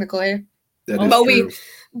call, technically. That is But true.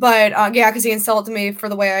 But yeah, because he insulted me for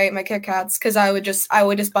the way I ate my Kit Kats, because I would just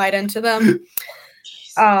bite into them.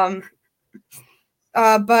 But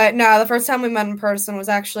no, the first time we met in person was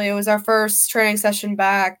it was our first training session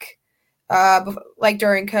back, like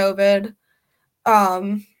during COVID.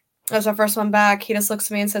 It was our first one back. He just looks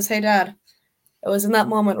at me and says, "Hey, Dad." It was in that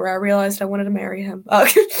moment where I realized I wanted to marry him.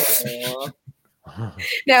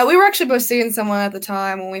 No, we were actually both seeing someone at the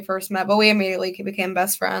time when we first met, but we immediately became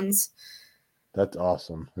best friends. That's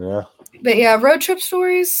awesome. Yeah. But yeah, road trip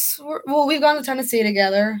stories. Well, we've gone to Tennessee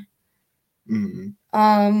together.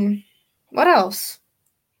 Mhm. What else?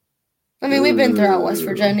 I mean, we've been throughout West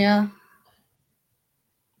Virginia.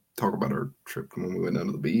 Talk about our trip when we went down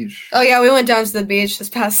to the beach. Oh yeah, we went down to the beach this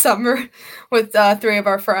past summer with three of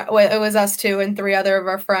our friends. It was us two and three other of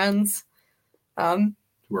our friends.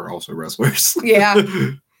 Who are also wrestlers. Yeah.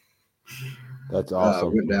 That's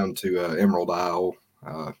awesome. Went down to Emerald Isle.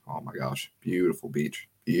 Oh my gosh, beautiful beach,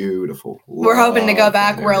 beautiful. We're hoping to go Love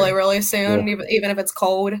back that really, area. really soon, even if it's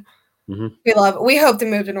cold. Mhm. We love it. We hope to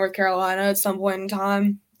move to North Carolina at some point in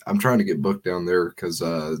time. I'm trying to get booked down there because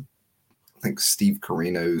I think Steve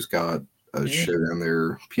Carino's got a show down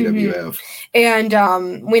there, PWF.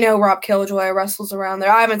 And we know Rob Killjoy wrestles around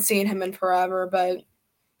there. I haven't seen him in forever, but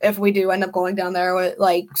if we do end up going down there,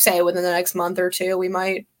 say within the next month or two, we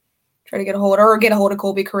might try to get a hold of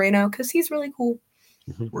Colby Carino because he's really cool.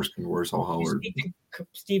 Worst can worse, I'll holler.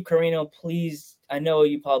 Steve Carino, please. I know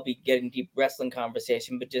you probably getting deep wrestling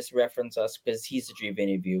conversation, but just reference us because he's a dream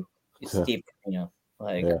interview. It's Steve Carino.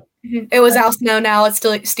 It was Al Snow. Now it's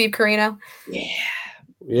still Steve Carino. Yeah.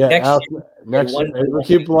 Yeah. Next year, we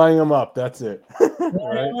keep lining them up. That's it.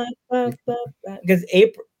 Right? Because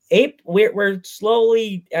we're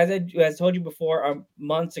slowly, as I told you before, our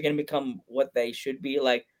months are going to become what they should be.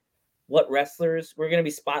 Like what wrestlers we're going to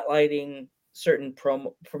be spotlighting certain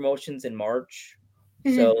promotions in March.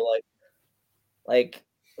 Mm-hmm. So like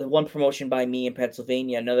the one promotion by me in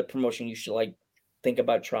Pennsylvania, another promotion you should think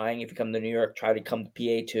about trying if you come to New York. Try to come to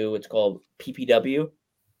PA too. It's called PPW.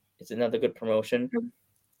 It's another good promotion.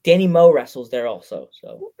 Danny Moe wrestles there also.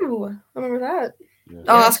 So ooh, I remember that. Yeah.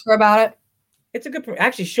 I'll ask her about it. It's a good.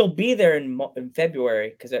 Actually, she'll be there in February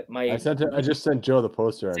because I just sent Joe the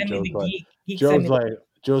poster, and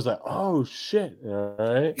Joe's like, oh shit! All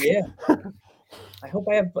right. Yeah. I hope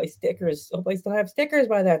I have my stickers. Hope I still have stickers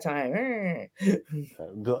by that time.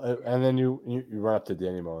 And then you run up to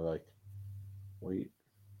Danny Moe like, wait,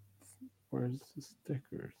 where's the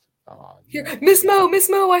stickers? Oh, here, Miss Mo,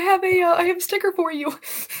 I have a sticker for you.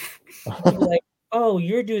 Like, oh,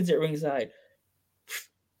 your dudes at ringside.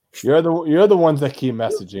 You're the ones that keep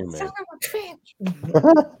messaging me.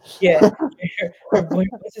 Yeah.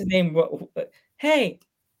 What's his name? Hey,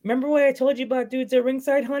 remember what I told you about dudes at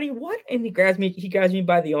ringside, honey? What? And he grabs me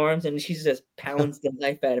by the arms, and she just pounds the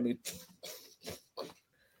knife out of me.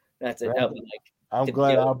 That's it. That'll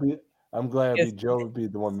be I'm glad Joe would be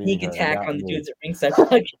the one meeting sneak her, attack not on the me. dudes at ringside.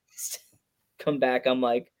 Come back. I'm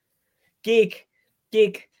like, geek.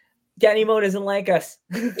 Danny Moe doesn't like us.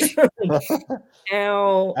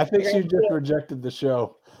 Ow. I think she just rejected the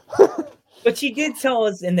show. But she did tell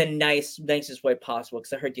us in the nicest way possible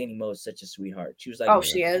because I heard Danny Moe is such a sweetheart. She was like, Oh,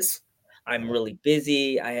 she is. I'm really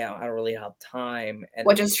busy. I don't really have time. And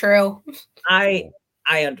Which is true. I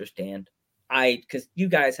understand. Because you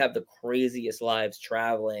guys have the craziest lives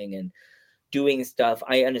traveling and doing stuff.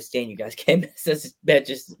 I understand you guys can't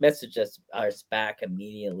message us back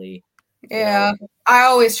immediately. Yeah, I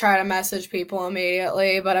always try to message people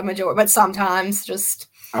immediately, but sometimes just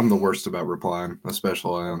I'm the worst about replying,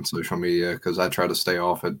 especially on social media, because I try to stay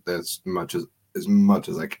off it as much as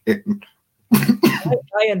I can.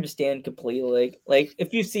 I understand completely. Like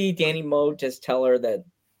if you see Danny Moe, just tell her that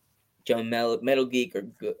Joe Metal Geek are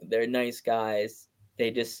good. They're nice guys.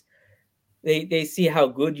 They just they see how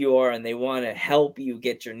good you are and they want to help you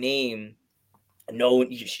get your name.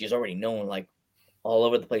 She's already known all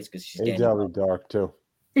over the place because she's AW Dark too.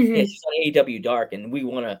 Yeah, she's on AW Dark, and we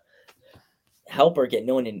want to help her get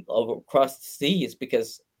known across the seas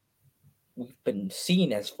because we've been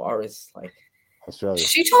seen as far as Australia.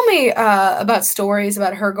 She told me about stories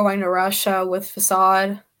about her going to Russia with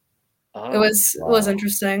Facade. It was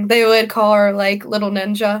interesting. They would call her like Little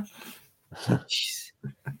Ninja.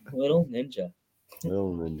 Little Ninja.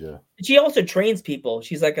 Little Ninja. She also trains people.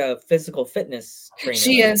 She's like a physical fitness trainer.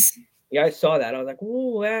 She is. Yeah, I saw that. I was like,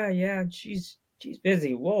 oh yeah. She's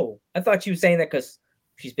busy. Whoa. I thought she was saying that because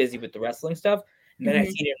she's busy with the wrestling stuff. And then I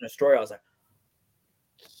seen it in the story. I was like,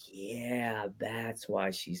 yeah, that's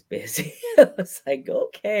why she's busy. I was like,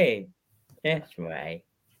 okay, that's right.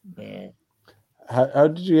 Yeah. How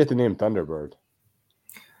did you get the name Thunderbird?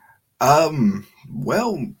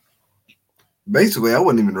 Well, basically, I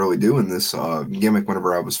wasn't even really doing this gimmick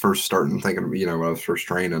whenever I was first starting thinking, when I was first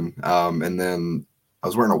training. And then I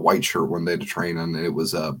was wearing a white shirt one day to train, and it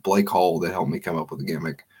was Blake Hall that helped me come up with the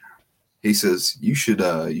gimmick. He says, you should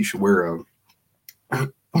wear a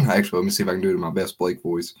actually, let me see if I can do it in my best Blake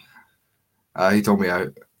voice. He told me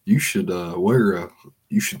you should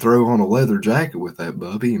throw on a leather jacket with that,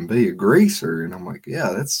 Bubby, and be a greaser. And I'm like,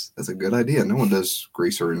 yeah, that's a good idea. No one does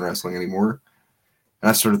greaser in wrestling anymore. And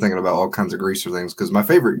I started thinking about all kinds of greaser things because my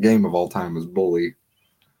favorite game of all time was Bully.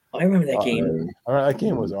 I remember that game. All right, that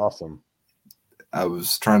game was awesome. I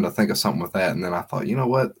was trying to think of something with that, and then I thought, you know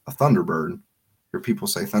what, a Thunderbird. Hear people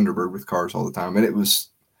say Thunderbird with cars all the time, and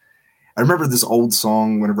I remember this old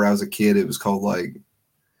song whenever I was a kid. It was called like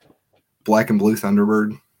Black and Blue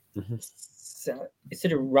Thunderbird. Mm-hmm. So, is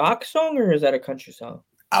it a rock song or is that a country song?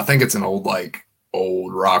 I think it's an old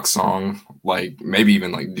rock song, like maybe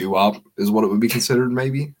even like doo-wop is what it would be considered,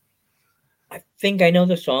 maybe. I think I know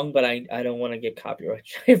the song, but I don't want to get copyright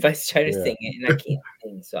if I try to sing it, and I can't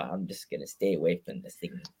sing, so I'm just gonna stay away from the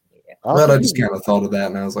singing. Yeah. But I just kind of thought of that,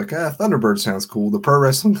 and I was like, Thunderbird sounds cool. The pro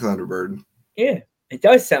wrestling Thunderbird. Yeah, it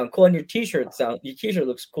does sound cool, and your T-shirt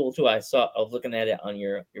looks cool too. I was looking at it on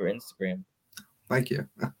your Instagram. Thank you.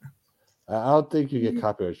 I don't think you get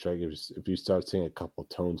copyright strike if you start singing a couple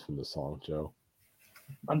tones from the song, Joe.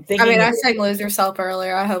 I'm thinking. I sang "Lose Yourself"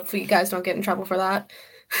 earlier. I hope you guys don't get in trouble for that.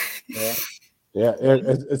 Yeah.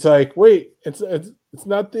 It's like, wait, it's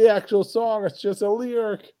not the actual song. It's just a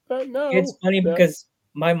lyric. No. It's funny because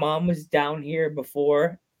my mom was down here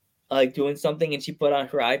before, like doing something, and she put on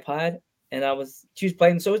her iPod, and she was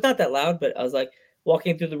playing, so it's not that loud, but I was like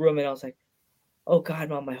walking through the room, and I was like, oh God,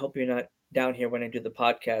 Mom, I hope you're not down here when I do the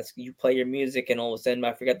podcast. You play your music, and all of a sudden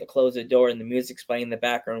I forgot to close the door, and the music's playing in the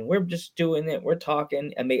background. We're just doing it. We're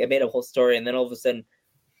talking. I made a whole story, and then all of a sudden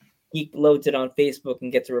he loads it on Facebook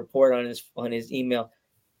and gets a report on his email.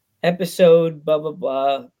 Episode blah blah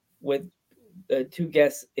blah with two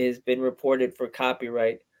guests has been reported for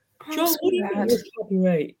copyright. Joe, what do you mean it's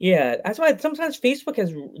copyright? Yeah, that's why sometimes Facebook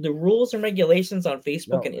has the rules and regulations on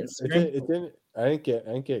Facebook and Instagram. I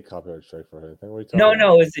didn't get copyright strike for anything. No,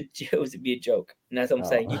 it was be a joke, and that's what I'm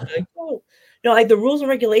saying. You'd be like, oh, no, like the rules and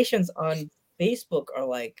regulations on Facebook are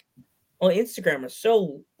like, on Instagram are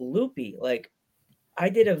so loopy. Like, I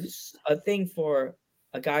did a thing for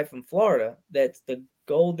a guy from Florida that's the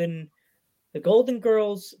Golden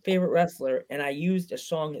Girls' favorite wrestler, and I used a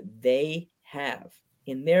song they have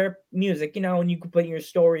in their music. And you could put in your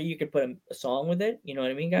story, you could put a song with it. You know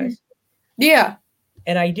what I mean, guys? Yeah.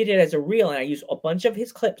 And I did it as a reel, and I used a bunch of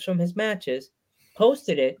his clips from his matches,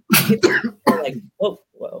 posted it. Like,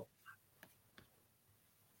 whoa.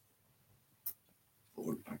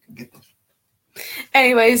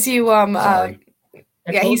 Anyways, he's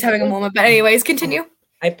having a moment. But anyways, continue.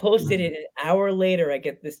 I posted it an hour later. I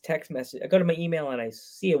get this text message. I go to my email and I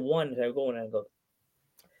see a 1. So I go and I go,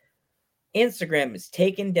 Instagram is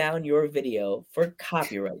taking down your video for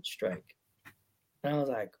copyright strike. And I was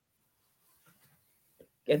like,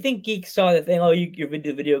 I think Geek saw the thing. Oh, your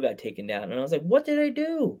video got taken down. And I was like, what did I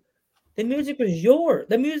do? The music was yours.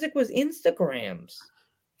 The music was Instagram's.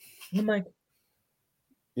 I'm like,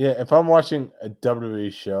 yeah, if I'm watching a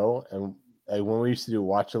WWE show, and when we used to do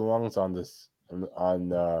watch-alongs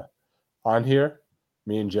on here,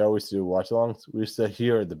 me and Joe used to do watch-alongs. We used to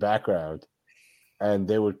hear the background, and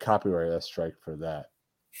they would copyright us strike for that.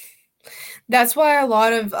 That's why a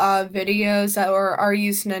lot of videos that are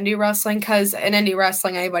used in indie wrestling, because in indie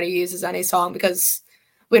wrestling, anybody uses any song because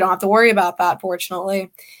we don't have to worry about that,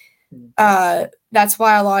 fortunately. That's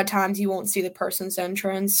why a lot of times you won't see the person's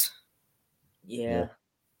entrance. Yeah.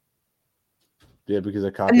 Yeah, because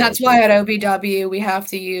of copyright. And that's why at OBW we have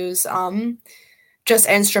to use just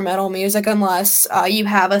instrumental music unless you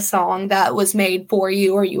have a song that was made for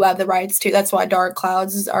you or you have the rights to. That's why Dark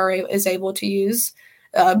Clouds is able to use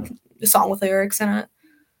a song with lyrics in it.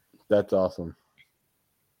 That's awesome.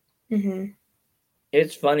 Mm-hmm.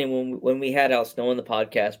 It's funny when we had Al Snow on the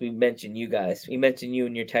podcast, we mentioned you guys. We mentioned you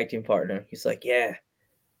and your tag team partner. He's like, yeah,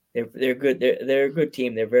 they're good. They're a good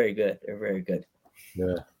team. They're very good. They're very good.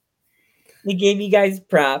 Yeah. He gave you guys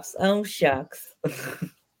props. Oh shucks.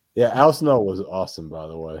 Yeah, Al Snow was awesome, by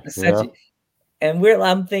the way. And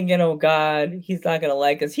I'm thinking, oh God, he's not gonna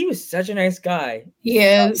like us. He was such a nice guy. He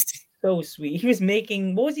is. So sweet. He was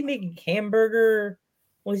making, what was he making? Hamburger?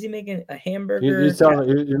 What was he making? A hamburger?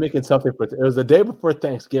 You're making something for it was the day before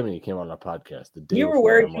Thanksgiving. He came on our podcast. The day We were before,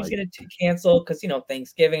 worried I'm he was like- going to cancel because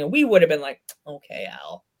Thanksgiving, and we would have been like, okay,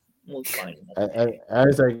 Al, we'll find him. and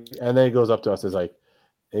it's like, and then he goes up to us. It's like,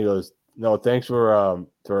 he goes, "No, thanks for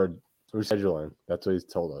rescheduling." That's what he's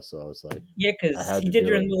told us. So I was like, Yeah, I because had he to did do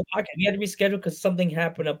during it. the podcast. We had to reschedule because something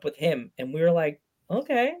happened up with him, and we were like,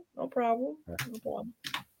 okay, no problem, no problem.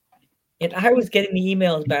 And I was getting the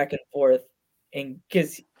emails back and forth, and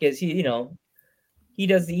because he, he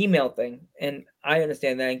does the email thing, and I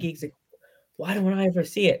understand that. And Geek's like, why don't I ever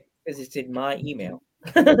see it? Because it's in my email,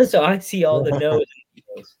 so I see all the no's. And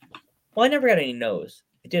emails. Well, I never got any no's.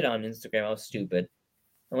 I did on Instagram. I was stupid.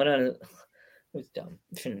 I went on. It was dumb.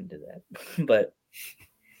 I shouldn't do that. But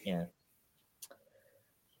yeah.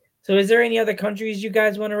 So, is there any other countries you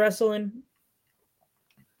guys want to wrestle in?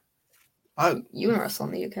 You want to wrestle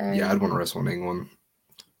in the UK? Yeah, I'd want to wrestle in England.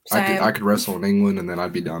 Same. I could wrestle in England and then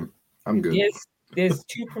I'd be done. I'm good. There's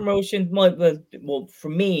two promotions. Well, for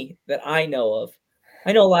me that I know of,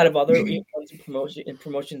 I know a lot of other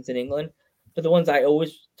promotions in England, but the ones I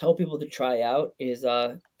always tell people to try out is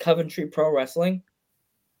Coventry Pro Wrestling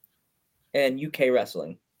and UK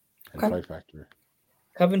Wrestling. and Fight Factory.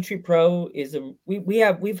 Coventry Pro is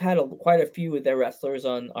we've had quite a few of their wrestlers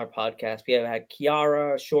on our podcast. We have had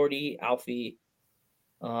Kiara, Shorty, Alfie,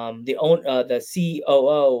 the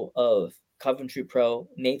COO of Coventry Pro,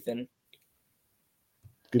 Nathan.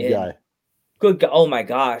 Good And- guy. Good guy. Oh my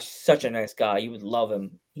gosh, such a nice guy. You would love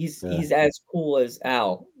him. He's as cool as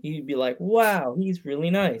Al. You'd be like, wow, he's really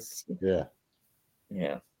nice. Yeah.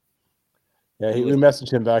 Yeah. Yeah, we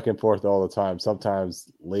message him back and forth all the time.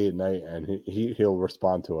 Sometimes late at night, and he'll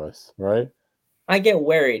respond to us. Right? I get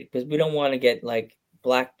worried because we don't want to get like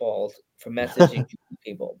blackballed for messaging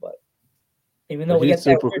people, but even though we get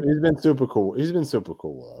that weird, he's been super cool. He's been super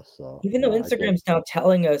cool with us. So even though yeah, I can't- Instagram's now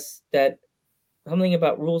telling us that something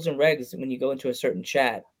about rules and regs when you go into a certain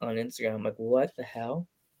chat on Instagram, I'm like, what the hell?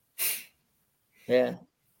 Yeah,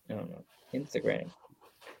 I don't know. Instagram.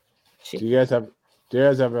 Do you guys have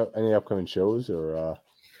any upcoming shows or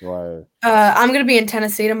you wanna- I'm going to be in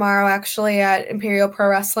Tennessee tomorrow, actually, at Imperial Pro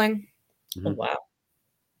Wrestling. Oh, wow.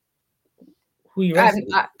 Who you wrestling?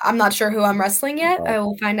 I'm not sure who I'm wrestling yet. Oh. I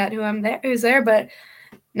will find out who's there, but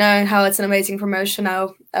knowing how it's an amazing promotion, I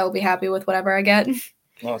will be happy with whatever I get.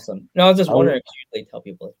 Awesome. No, I was just wondering if you usually tell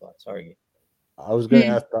people as well. Sorry. I was gonna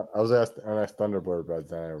ask. I was asked Thunderbird, but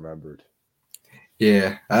then I remembered.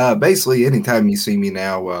 Yeah. Basically, anytime you see me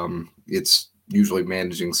now, it's usually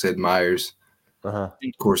managing Sid Meier's. Uh-huh.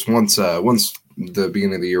 Of course, once the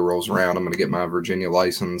beginning of the year rolls around, I'm going to get my Virginia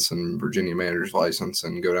license and Virginia manager's license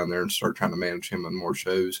and go down there and start trying to manage him on more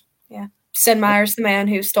shows. Yeah. Sid Meier's the man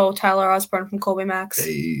who stole Tyler Osborne from Colby Max.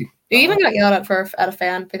 Hey. You even got yelled at a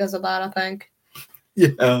fan because of that, I think.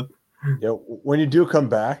 Yeah. Yeah. When you do come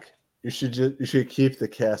back, you should keep the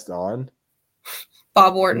cast on.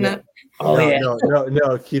 Bob Orton No. it. Oh, yeah.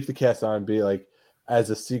 No. Keep the cast on. Be like as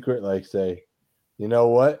a secret, like say, you know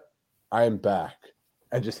what? I'm back,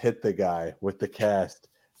 and just hit the guy with the cast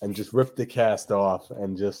and just rip the cast off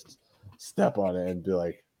and just step on it and be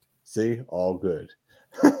like, see, all good.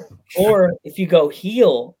 Or if you go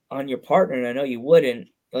heel on your partner, and I know you wouldn't,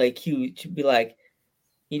 like you should be like,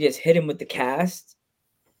 you just hit him with the cast,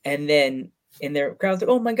 and then in their crowd's like,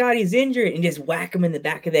 oh my god, he's injured, and just whack him in the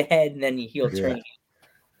back of the head, and then you heel turn.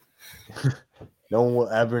 No one will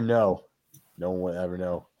ever know. No one will ever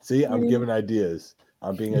know. See, I'm giving ideas.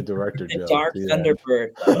 I'm being a director, The Joe. Dark See that?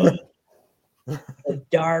 Thunderbird. The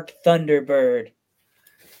Dark Thunderbird.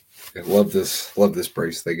 I love this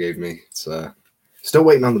brace they gave me. It's still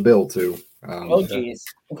waiting on the bill too. Oh jeez.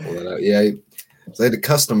 Pull that out. Yeah, so I had to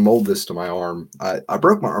custom mold this to my arm. I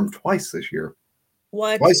broke my arm twice this year.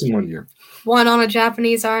 What? Twice in 1 year. One on a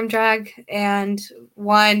Japanese arm drag and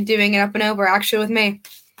one doing it up and over, actually with me.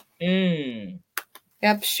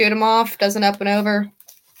 Yep, shoot him off, does an up and over.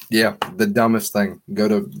 Yeah, the dumbest thing. Go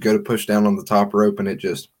to push down on the top rope and it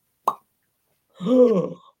just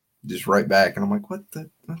right back. And I'm like, what the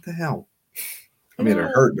hell? I mean,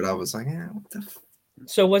 it hurt, but I was like, yeah, what the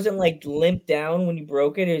So it wasn't like limp down when you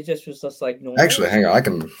broke it. It just was just like normal. Actually, hang on. I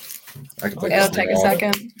can take It'll this take thing a off.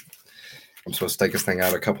 second. I'm supposed to take this thing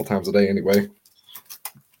out a couple times a day anyway.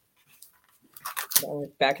 Well,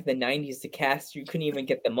 back in the 90s, the cast, you couldn't even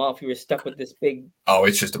get them off. You were stuck with this big. Oh,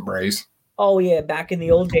 it's just a brace. Oh yeah, back in the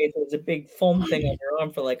old days, it was a big foam thing on your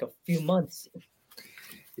arm for like a few months.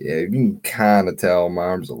 Yeah, you can kind of tell my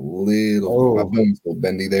arm's a little, my bone's a little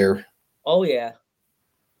bendy there, a Oh yeah.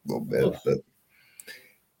 little bit, but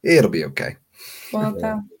it'll be okay. Well,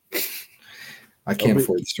 I can't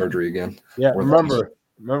afford the surgery again. Yeah, Or remember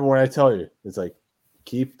when I tell you, it's like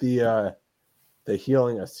keep the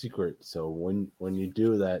healing a secret. So when you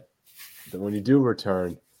do that, when you do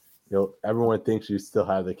return, everyone thinks you still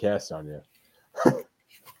have the cast on you.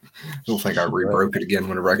 You'll think I re-broke it again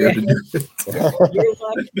whenever I go to do it.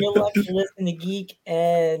 You're left to listen to Geek,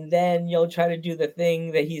 and then you'll try to do the thing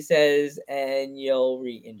that he says, and you'll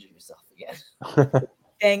re-injure yourself again.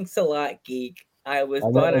 Thanks a lot, Geek.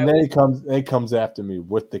 Then he comes after me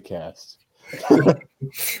with the cast.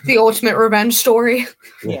 the ultimate revenge story.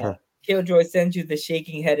 Yeah. Killjoy sends you the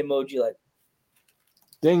shaking head emoji, like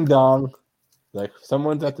ding dong, like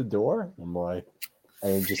someone's at the door. I'm like,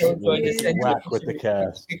 and just whack with the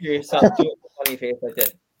cast. Figure yourself do a funny face like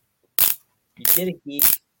that. You did it, Geek.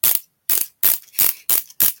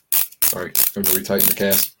 Sorry, going to retighten the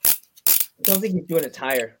cast. I don't think he's doing a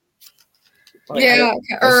tire. Yeah,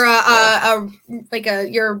 or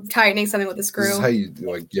you're tightening something with a screw. This is how you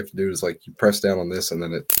have to do is like you press down on this and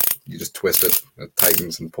then you just twist it. It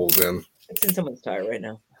tightens and pulls in. It's in someone's tire right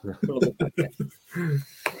now.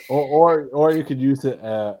 or you could use it.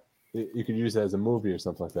 You could use it as a movie or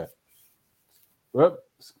something like that. Whoop!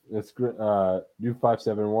 It's U571,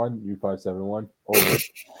 U571. Over.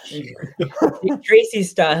 Tracy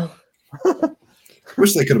style.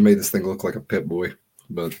 Wish they could have made this thing look like a Pit Boy,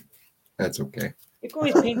 but that's okay. You can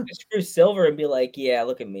always paint the screw silver and be like, "Yeah,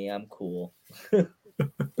 look at me, I'm cool."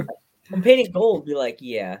 I'm painting gold. Be like,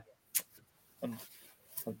 "Yeah, I'm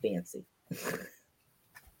fancy."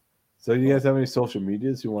 So, you guys have any social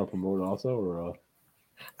medias you want to promote also, or?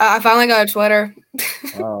 I finally got a Twitter.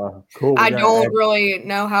 Cool. I don't really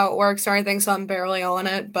know how it works or anything, so I'm barely on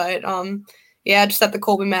it. But yeah, just at the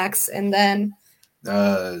Colby Max, and then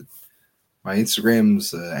my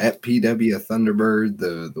Instagram's at PW Thunderbird,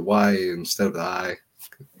 the Y instead of the I,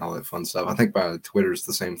 all that fun stuff. I think my Twitter's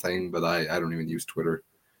the same thing, but I don't even use Twitter.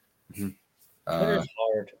 Twitter's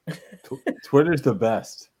hard. Twitter's the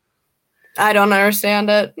best. I don't understand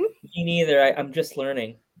it. Me neither. I'm just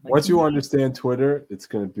learning. Once you understand Twitter, it's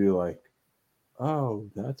going to be like, oh,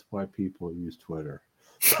 that's why people use Twitter.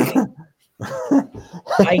 I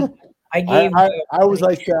was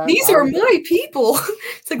like that. These are my people.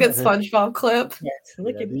 It's like that SpongeBob clip. Yes,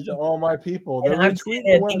 look at these me. are all my people. And They're I'm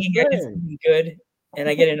retweeting what thinking I'm it's saying. good, and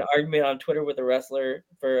I get in an argument on Twitter with a wrestler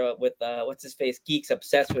with what's his face, Geek's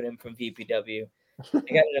obsessed with him from VPW. I got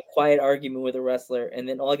in a quiet argument with a wrestler, and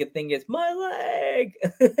then all I could think is my leg,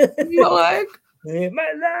 My leg. my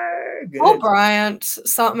leg. Paul Bryant,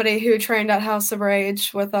 somebody who trained at House of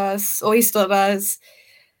Rage with us. Well, he still does.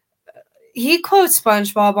 He quotes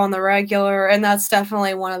SpongeBob on the regular, and that's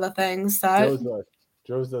definitely one of the things that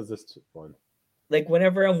Joe's does this one. Like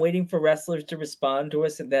whenever I'm waiting for wrestlers to respond to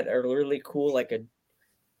us that are really cool, I'm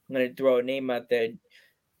gonna throw a name out there.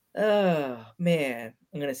 Oh man,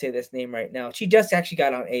 I'm gonna say this name right now. She just actually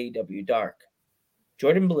got on AEW Dark.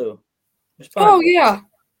 Jordan Blue. Oh yeah.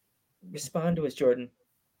 Respond to us, Jordan.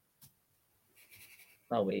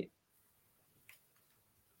 I'll wait.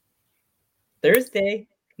 Thursday.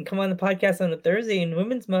 You can come on the podcast on a Thursday in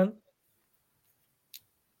Women's Month.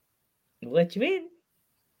 We'll let you in.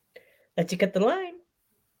 Let you cut the line.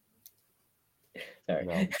 Sorry.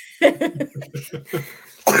 No.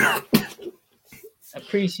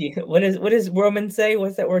 Appreciate. What does Roman say?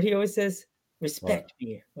 What's that word he always says? Respect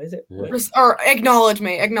me. What is it? Yeah. Or acknowledge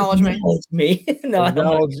me. Acknowledge me. Acknowledge me. No,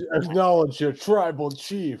 acknowledge your tribal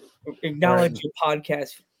chief. Acknowledge your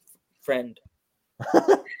podcast friend.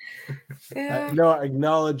 Yeah. No,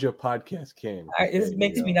 acknowledge your podcast king. This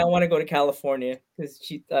makes me not want to go to California because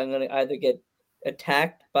I'm gonna either get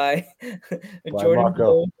attacked by Jordan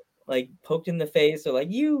Blue, like poked in the face, or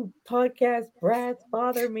like you podcast brats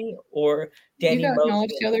bother me, or Danny. You got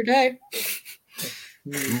acknowledged the other day.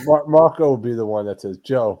 Marco will be the one that says,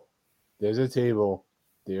 "Joe, there's a table.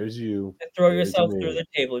 There's you. Throw yourself through the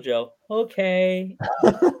table, Joe." Okay.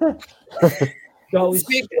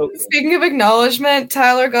 Speaking of acknowledgement,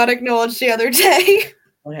 Tyler got acknowledged the other day.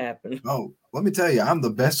 What happened? Oh, let me tell you, I'm the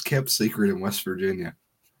best kept secret in West Virginia.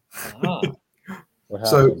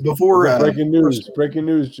 So before breaking news,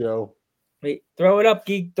 Joe. Wait, throw it up,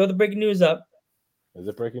 Geek. Throw the breaking news up. Is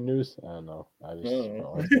it breaking news? I don't know. I just don't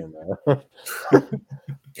understand that.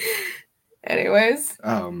 Anyways.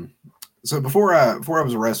 So before I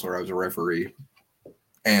was a wrestler, I was a referee.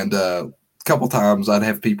 And a couple times I'd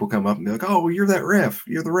have people come up and be like, "Oh, you're that ref.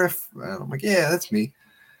 You're the ref." And I'm like, "Yeah, that's me."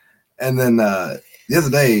 And then the other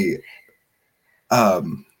day, I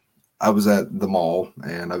I was at the mall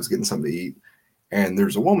and I was getting something to eat, and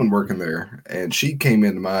there's a woman working there, and she came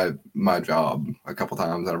into my job a couple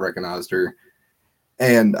times, and I recognized her,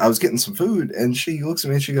 and I was getting some food, and she looks at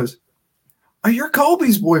me and she goes, "Oh, you're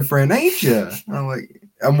Colby's boyfriend, ain't you?" I'm like,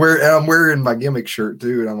 I'm wearing my gimmick shirt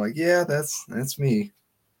too, and I'm like, yeah, that's me.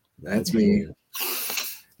 That's me.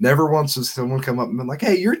 Never once has someone come up and been like,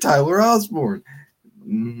 "Hey, you're Tyler Osborne."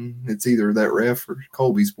 It's either that ref or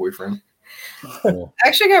Colby's boyfriend. I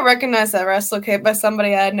actually got recognized at WrestleCade by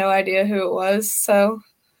somebody I had no idea who it was. So,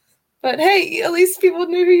 but hey, at least people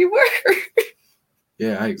knew who you were.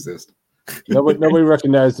 Yeah, I exist. Nobody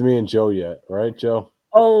recognized me and Joe yet, right, Joe?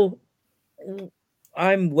 Oh,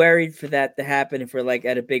 I'm worried for that to happen if we're like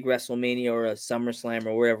at a big WrestleMania or a SummerSlam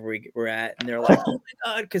or wherever we're at, and they're like, "Oh my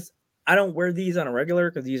god," because I don't wear these on a regular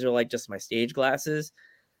because these are like just my stage glasses,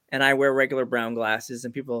 and I wear regular brown glasses,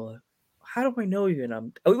 and people are like, "How do I know you?" And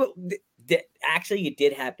I'm actually, it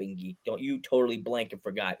did happen, Geek. Don't you totally blank and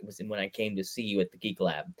forgot? It was when I came to see you at the Geek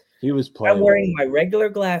Lab. He was playing. I'm wearing my regular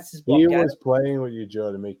glasses. He was playing with you,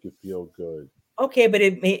 Joe, to make you feel good. Okay, but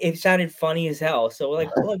it sounded funny as hell. So like,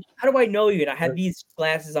 look, how do I know you? And I had these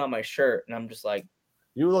glasses on my shirt, and I'm just like,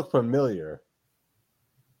 you look familiar.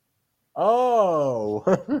 Oh,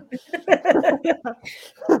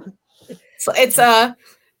 So it's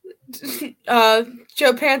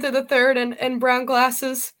Joe Panther the Third and brown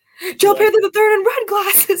glasses. Joe Panther the Third and red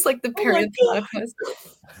glasses, like the period platypus.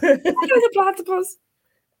 The platypus.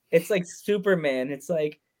 It's like Superman. It's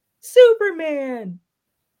like Superman.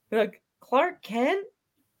 You're like Clark Kent.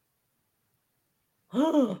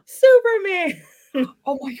 Oh, Superman.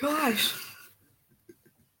 Oh my gosh.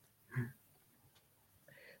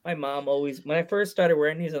 My mom always, when I first started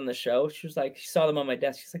wearing these on the show, she was like, she saw them on my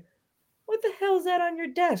desk. She's like, "What the hell is that on your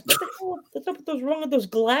desk? What the hell? What's up with those wrong with those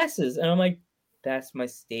glasses?" And I'm like, "That's my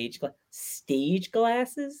stage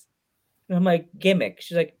glasses." And I'm like, "Gimmick."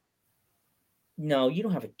 She's like, "No, you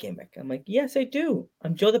don't have a gimmick." I'm like, "Yes, I do.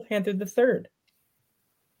 I'm Joe the Panther the Third."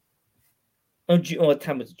 Oh, what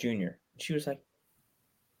time was Junior? She was like,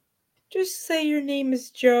 "Just say your name is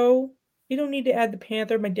Joe. You don't need to add the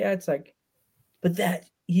Panther." My dad's like, "But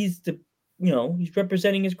he's he's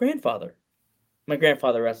representing his grandfather." My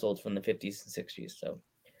grandfather wrestled from the 50s and 60s. So,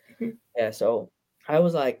 yeah, so I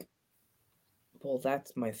was like, "Well,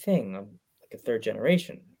 that's my thing. I'm like a third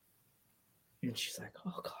generation." And she's like,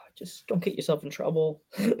 "Oh, God, just don't get yourself in trouble."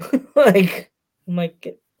 I'm like,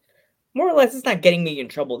 more or less, it's not getting me in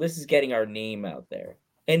trouble. This is getting our name out there.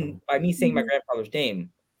 And by me saying my grandfather's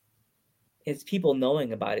name, it's people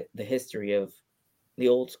knowing about it, the history of the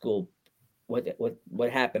old school,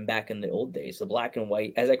 what happened back in the old days, the black and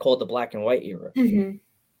white, as I call it, the black and white era. Mm-hmm.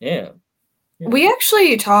 Yeah. We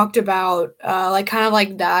actually talked about kind of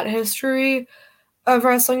like that history of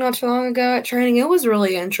wrestling not too long ago at training. It was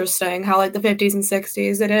really interesting how like the 50s and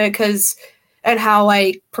 60s they did it and how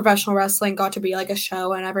like professional wrestling got to be like a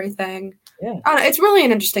show and everything. Yeah. It's really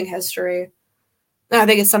an interesting history. And I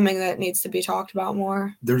think it's something that needs to be talked about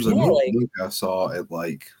more. There's a new book I saw at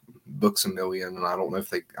like Books A Million, and I don't know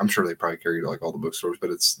if I'm sure they probably carry it to like all the bookstores, but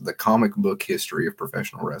it's the comic book history of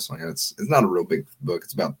professional wrestling. And it's not a real big book.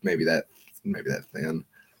 It's about maybe that thin.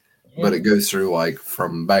 Yeah. But it goes through like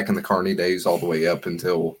from back in the Carney days all the way up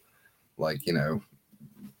until like,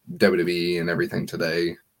 WWE and everything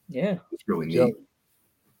today. Yeah. It's really neat. So,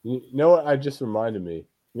 you know what? I just reminded me.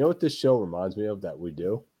 You know what this show reminds me of that we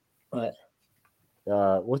do? What?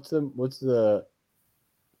 What's the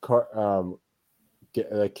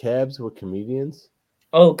cabs with comedians?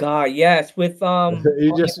 Oh God, yes, with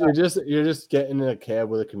you're just getting in a cab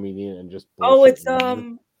with a comedian and just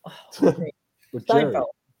it's with Jerry.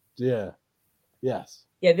 Yeah. Yes.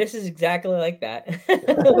 Yeah, this is exactly like that.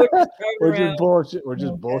 We're just bullshit. We're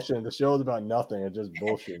just bullshitting. The show's about nothing. It's just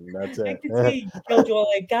bullshit. That's it. I can see Jojo all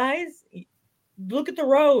like, "Guys, look at the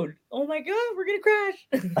road. Oh my God, we're gonna crash."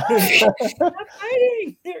 Stop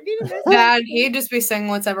fighting. Dad, he'd just be singing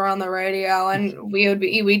whatever on the radio, and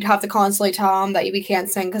we'd have to constantly tell him that we can't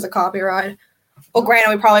sing because of copyright. Well,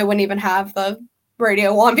 granted, we probably wouldn't even have the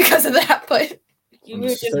radio on because of that, but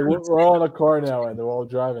we're all in a car now, and they're all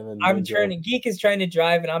driving. And I'm turning. Geek is trying to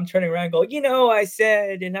drive, and I'm turning around, and go. I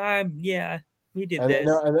said, and we did this.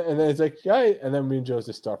 And then it's like, guys, and then me and Joe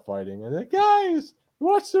just start fighting, and then guys.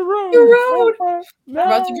 Watch the road. The road. No. I'm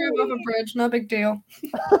about to drive off a bridge. No big deal.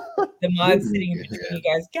 The mod's sitting in between you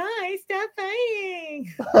guys. Guys, stop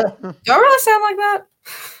fighting. Do I really sound like that?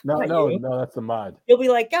 No, that's the mod. You'll be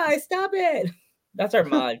like, "Guys, stop it." That's our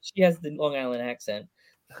mod. She has the Long Island accent.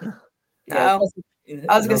 I was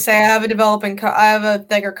gonna say I have a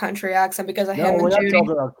bigger country accent because I have. We're not talking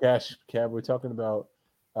about cash cab. We're talking about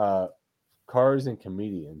Cars and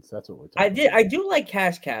Comedians. That's what we're talking I do like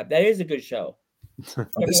Cash Cab. That is a good show. Are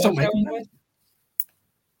they still making that?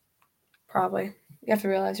 Probably. You have to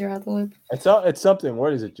realize you're out the loop. It's something.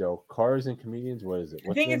 What is it, Joe? Cars and Comedians? What is it?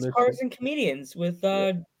 I think it's Cars and Comedians with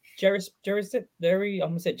Jerry. I'm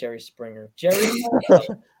gonna say Jerry Springer. Jerry.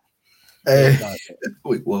 Hey,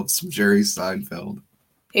 we love some Jerry Seinfeld.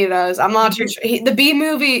 He does. I'm not too sure. The B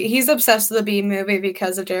movie. He's obsessed with the B movie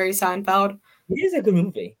because of Jerry Seinfeld. It is a good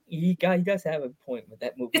movie. He does have a point with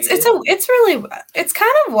that movie. It's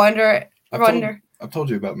kind of wonder. I've told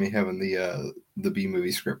you about me having the B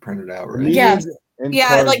movie script printed out, right? Yes. And Yeah,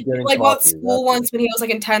 Cars like Getting what Coffee, school that's once when he was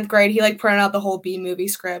like in 10th grade, he like printed out the whole B movie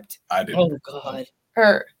script. I did. Oh God.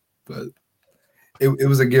 But it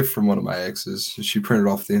was a gift from one of my exes. She printed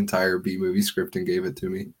off the entire B movie script and gave it to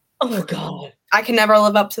me. Oh God. I can never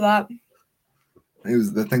live up to that.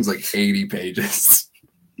 The thing's like 80 pages.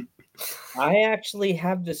 I actually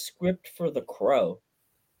have the script for The Crow.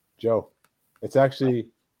 Joe, it's actually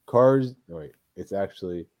Cars. Wait, it's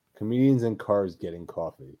actually Comedians and Cars Getting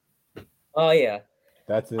Coffee. Oh yeah.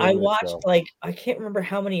 That's the name I of the watched show. I can't remember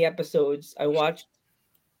how many episodes I watched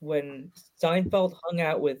when Seinfeld hung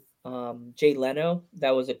out with Jay Leno.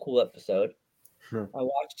 That was a cool episode. Sure. I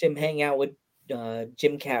watched him hang out with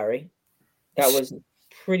Jim Carrey. That was a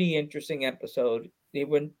pretty interesting episode. They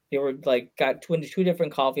were like got two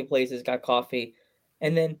different coffee places, got coffee,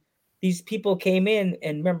 and then these people came in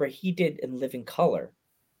and remember he did In Living Color,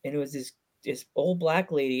 and it was this old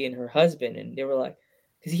black lady and her husband, and they were like,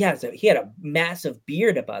 because he had a massive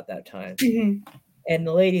beard about that time, and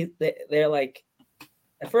the lady they're like,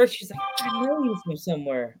 at first she's like, I know you from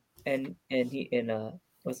somewhere, and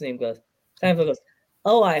what's his name goes, Seinfeld goes,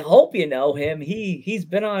 oh, I hope you know him. He's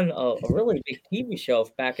been on a really big TV show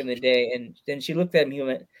back in the day. And then she looked at me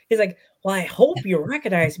and he's like, well, I hope you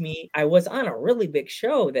recognize me. I was on a really big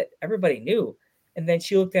show that everybody knew. And then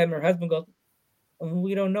she looked at him, her husband goes,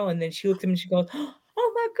 we don't know. And then she looked at him and she goes, oh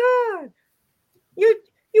my God, you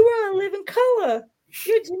were on Living Color.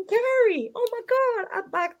 You're Jim Carrey. Oh my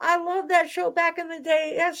God. I love that show back in the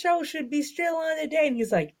day. That show should be still on today. And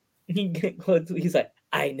he's like, he's like,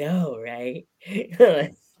 I know, right?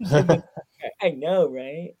 I know,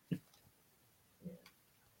 right?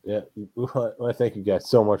 Yeah, I thank you guys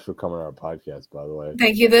so much for coming on our podcast, by the way.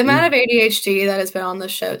 Thank you. The amount of ADHD that has been on the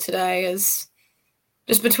show today is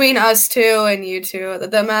just between us two and you two.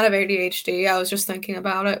 The amount of ADHD, I was just thinking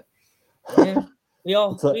about it. Yeah.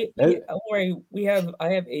 Don't worry. I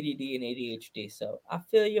have ADD and ADHD, so I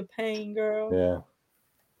feel your pain, girl. Yeah.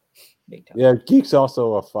 Big time. Yeah, Geek's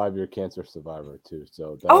also a 5-year cancer survivor too.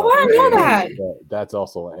 So I didn't know that. That's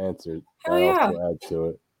also an answer. Hell I yeah. also add to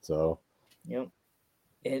it. So Yep.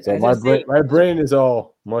 So my brain is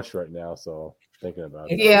all mush right now. So thinking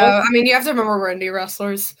about it. Yeah, I mean, you have to remember we're indie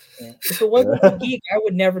wrestlers. Yeah. If it wasn't for Geek, I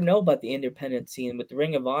would never know about the independent scene with the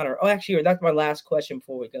Ring of Honor. Oh, actually, that's my last question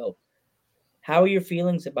before we go. How are your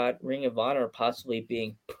feelings about Ring of Honor possibly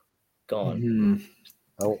being gone?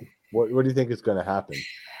 What do you think is going to happen?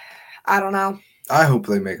 I don't know. I hope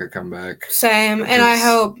they make a comeback. Same, and I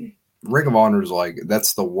hope Ring of Honor is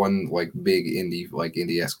that's the one big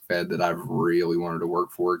indie-esque fed that I've really wanted to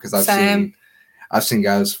work for because I've seen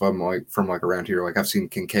guys from around here. I've seen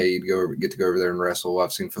Kincaid get to go over there and wrestle.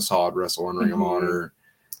 I've seen Facade wrestle in Ring of Honor,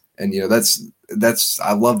 and that's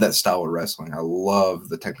I love that style of wrestling. I love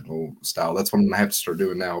the technical style. That's what I have to start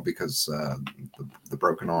doing now because the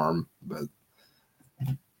broken arm. But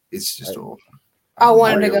it's just I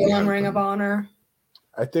wanted to go on Ring of Honor.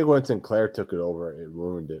 I think when Sinclair took it over, it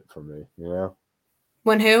ruined it for me. You know,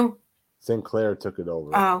 when who? Sinclair took it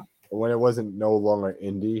over. Oh. When it wasn't no longer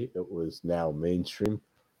indie, it was now mainstream.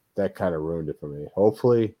 That kind of ruined it for me.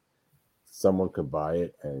 Hopefully, someone could buy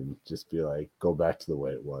it and just be like, go back to the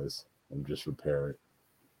way it was and just repair it.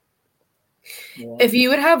 Yeah. If you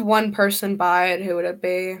would have one person buy it, who would it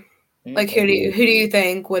be? Who do you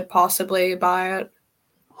think would possibly buy it?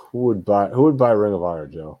 Who would buy Ring of Honor,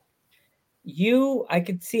 Joe? I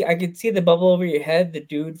could see the bubble over your head. The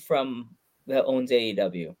dude that owns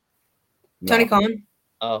AEW, Tony Khan.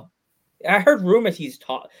 Oh, I heard rumors he's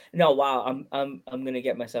taught. No, wow, I'm gonna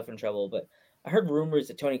get myself in trouble. But I heard rumors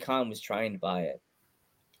that Tony Khan was trying to buy it.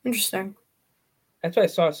 Interesting. That's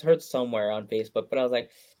what I heard somewhere on Facebook. But I was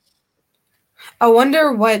like, I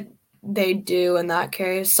wonder what they do in that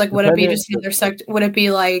case. Would it be just another sect? Would it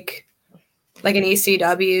be like an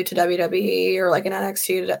ECW to WWE or an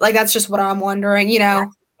NXT to, that's just what I'm wondering, I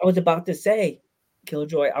was about to say,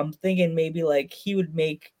 Killjoy, I'm thinking maybe he would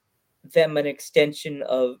make them an extension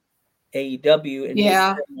of AEW and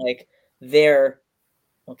make them their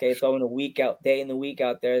Okay, throwing a week out, day in the week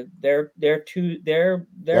out there. Their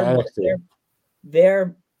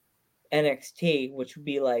NXT, which would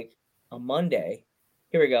be like a Monday.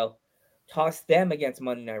 Here we go. Toss them against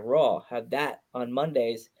Monday Night Raw. Have that on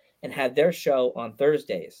Mondays and have their show on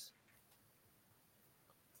Thursdays.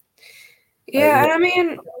 Yeah, and I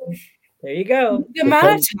mean, there you go. The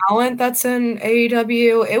amount of talent that's in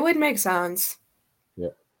AEW, it would make sense. Yeah.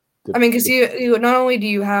 I mean, because you not only do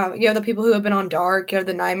you have the people who have been on Dark, you have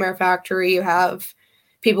the Nightmare Factory, you have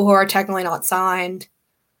people who are technically not signed,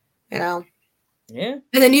 Yeah. And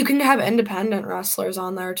then you can have independent wrestlers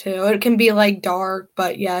on there too. It can be like Dark,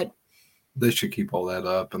 but yet they should keep all that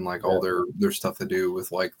up and like all their stuff to do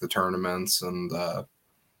with like the tournaments and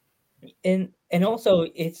also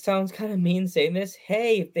it sounds kind of mean saying this.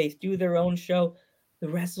 Hey, if they do their own show, the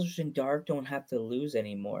wrestlers in Dark don't have to lose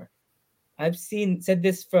anymore. I've said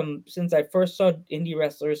this since I first saw indie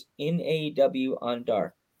wrestlers in AEW on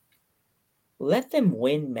Dark. Let them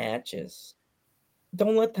win matches.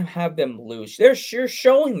 Don't let them have them lose. You're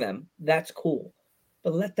showing them that's cool,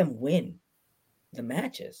 but let them win the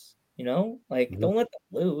matches. Don't let them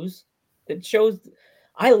lose. It shows.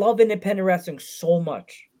 I love independent wrestling so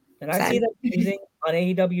much, and I see them using on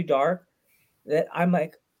AEW Dark that I'm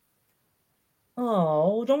like,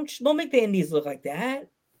 oh, don't make the indies look like that.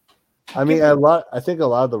 I mean, I think a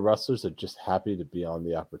lot of the wrestlers are just happy to be on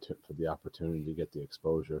the opportunity to get the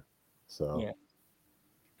exposure. So yeah,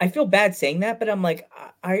 I feel bad saying that, but I'm like,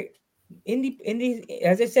 indie.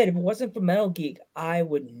 As I said, if it wasn't for Metal Geek, I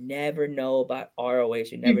would never know about ROH.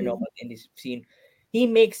 I'd never know about the indie scene. He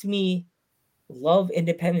makes me love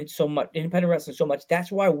independent wrestling so much.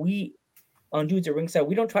 That's why we on Dudes at Ringside,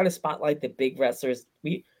 we don't try to spotlight the big wrestlers.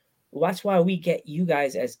 That's why we get you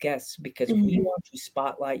guys as guests, because we want to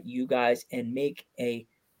spotlight you guys and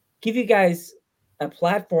give you guys a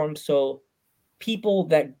platform so people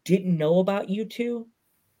that didn't know about you two,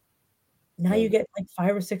 now you get like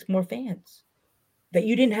 5 or 6 more fans that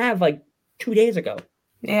you didn't have like 2 days ago.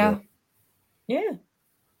 Yeah. Yeah.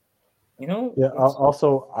 Yeah.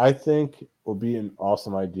 Also, I think it will be an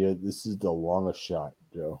awesome idea. This is the longest shot,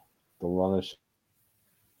 Joe. The longest.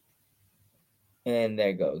 And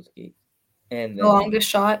there goes Geek. And the longest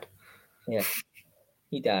shot. Yeah.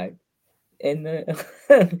 He died. And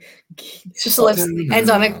just ends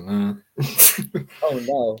on a oh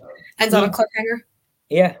no. Ends on a cliffhanger.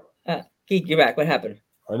 Yeah. Geek, you're back. What happened?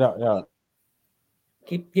 Oh no.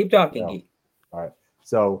 Keep talking, Geek. All right.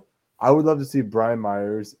 So I would love to see Brian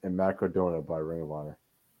Myers and Matt Cardona by Ring of Honor.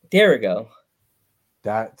 There we go.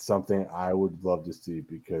 That's something I would love to see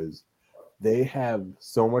because they have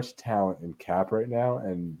so much talent in Cap right now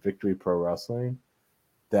and Victory Pro Wrestling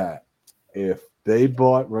that if they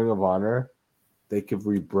bought Ring of Honor, they could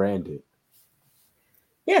rebrand it.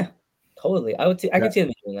 Yeah, totally. I could see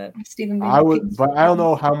them doing that. I would, but I don't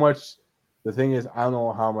know how much. The thing is, I don't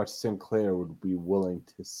know how much Sinclair would be willing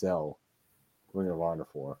to sell Ring of Honor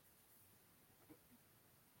for.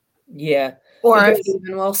 Yeah, or if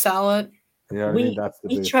even will sell it. Yeah, we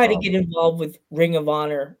try to get involved with Ring of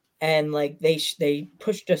Honor, and like they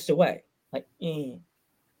pushed us away. Like we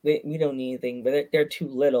don't need anything, but they're too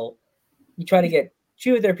little. You try to get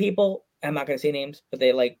 2 of their people. I'm not going to say names, but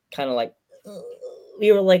they like kind of like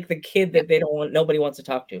we were like the kid that nobody wants to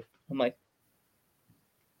talk to. I'm like,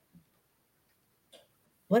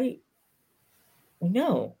 what do you?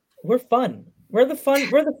 No, we're fun. We're the fun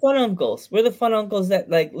uncles. We're the fun uncles that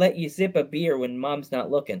like let you sip a beer when mom's not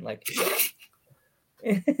looking. Like,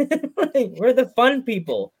 we're the fun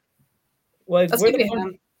people. Like we're the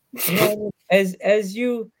fun, as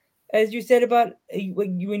you said about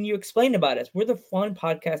when you explained about us, we're the fun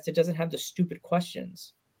podcast that doesn't have the stupid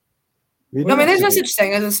questions. I mean, there's no such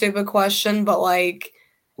thing as a stupid question, but like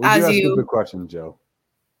stupid question, Joe.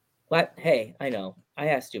 What? Hey, I know. I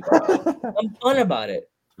asked stupid questions. I'm fun about it.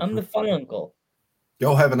 I'm the fun uncle.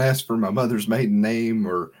 Y'all haven't asked for my mother's maiden name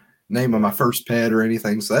or name of my first pet or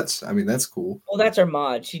anything. So that's cool. Well, that's our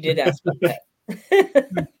mod. She did ask for pet.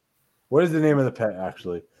 What is the name of the pet,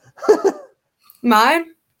 actually?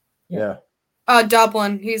 Mine? Yeah.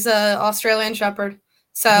 Dublin. He's a Australian Shepherd.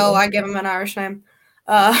 So I give him an Irish name.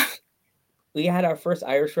 We had our first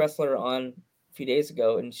Irish wrestler on a few days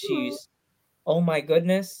ago, and she's, oh my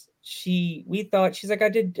goodness. We thought, she's like, I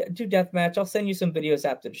did do deathmatch. I'll send you some videos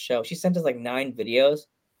after the show. She sent us like 9 videos.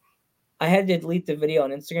 I had to delete the video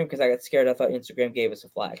on Instagram because I got scared. I thought Instagram gave us a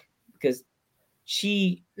flag because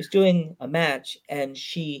she was doing a match and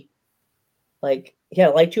she had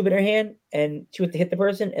a light tube in her hand and she went to hit the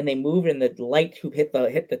person and they moved and the light tube hit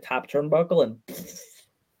the top turnbuckle and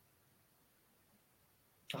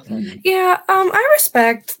Yeah, I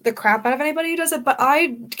respect the crap out of anybody who does it, but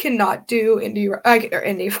I cannot do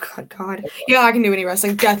God. Yeah, I can do indie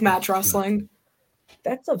wrestling, deathmatch wrestling.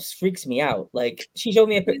 That stuff freaks me out. Like she sent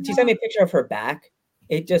me a picture of her back.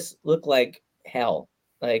 It just looked like hell.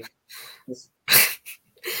 Like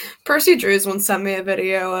Percy Drews once sent me a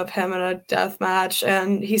video of him in a death match,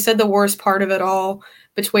 and he said the worst part of it all,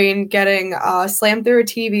 between getting slammed through a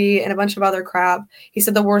TV and a bunch of other crap, he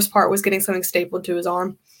said the worst part was getting something stapled to his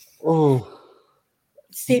arm. Oh,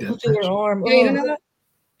 stapled to your arm. Yeah, you know that?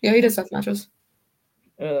 Yeah, he does death matches.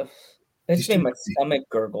 That just made my stomach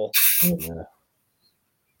gurgle. Yeah.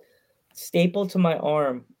 Stapled to my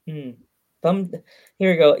arm. Here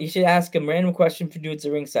we go. You should ask him random question for dudes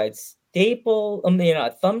at ringside. Staple,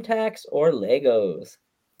 thumbtacks or Legos?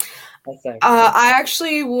 I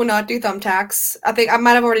actually will not do thumbtacks. I think I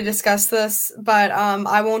might have already discussed this, but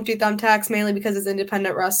I won't do thumbtacks mainly because it's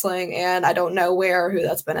independent wrestling and I don't know where or who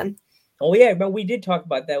that's been in. Oh yeah, but we did talk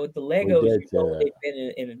about that with the Legos. They've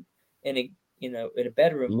been in a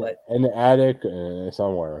bedroom, but in the attic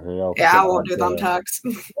somewhere. Yeah, I won't do thumbtacks.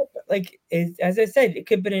 Like as I said, it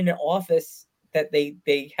could have been in an office that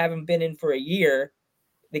they haven't been in for a year.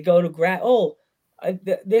 They go to grab. Hey,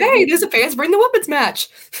 there's a fans bring the weapons match.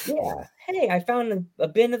 Yeah. Hey, I found a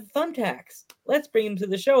bin of thumbtacks. Let's bring him to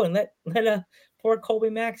the show and let poor Colby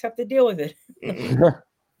Max have to deal with it.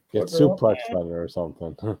 Get suplexed on it or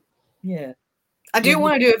something. Yeah. I do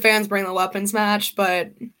want to do a fans bring the weapons match,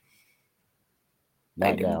 but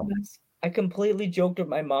not now. I completely joked with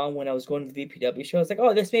my mom when I was going to the VPW show. I was like,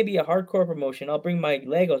 "Oh, this may be a hardcore promotion. I'll bring my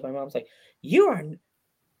Legos." My mom's like, "You are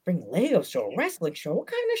bring Legos to a wrestling show? What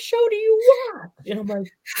kind of show do you want?" And I'm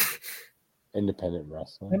like, independent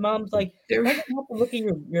wrestling. My mom's like, "I have to look at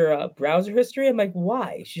your browser history." I'm like,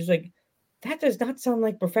 "Why?" She's like, "That does not sound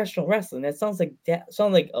like professional wrestling. That sounds like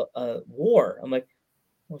a war." I'm like,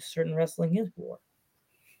 "Well, certain wrestling is war."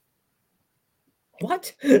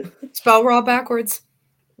 What? Spell Raw backwards.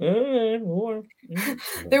 War.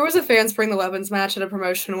 There was a fans bring the weapons match at a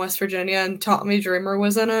promotion in West Virginia, and Tommy Dreamer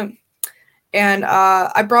was in it. And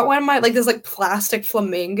I brought one of my this plastic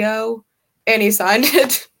flamingo, and he signed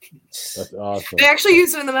it. That's awesome. They actually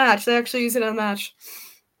used it in the match.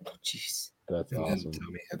 Oh, jeez. That's awesome.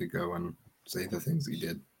 Tommy had to go and say the things he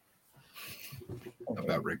did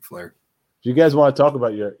about Ric Flair. If you guys want to talk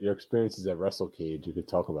about your experiences at WrestleCade, you could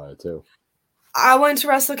talk about it too. I went to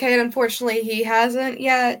WrestleCade. Unfortunately, he hasn't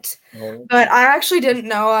yet. But I actually didn't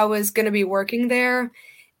know I was going to be working there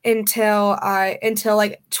until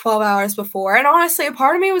 12 hours before. And honestly, a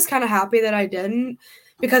part of me was kind of happy that I didn't,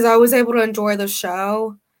 because I was able to enjoy the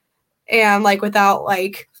show and without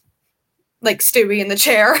Stewie in the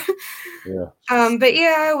chair. Yeah. But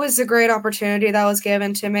yeah, it was a great opportunity that was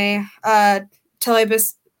given to me.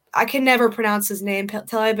 Telebis, I can never pronounce his name.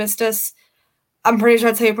 Telebistus. I'm pretty sure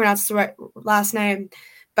that's how you pronounce the right last name.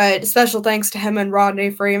 But special thanks to him and Rodney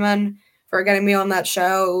Freeman for getting me on that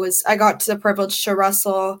show. I got the privilege to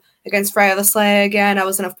wrestle against Freya the Slay again. I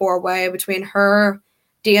was in a 4-way between her,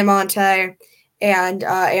 Diamante, and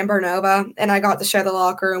Amber Nova. And I got to share the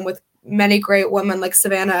locker room with many great women like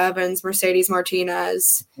Savannah Evans, Mercedes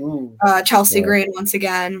Martinez, Chelsea Green once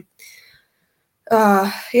again.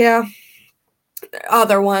 Yeah.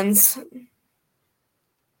 Other ones.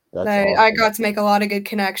 I got to make a lot of good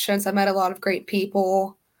connections. I met a lot of great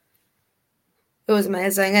people. It was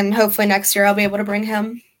amazing. And hopefully next year I'll be able to bring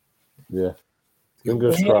him. Yeah.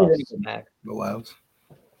 Fingers crossed. Allows.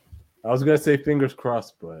 I was going to say fingers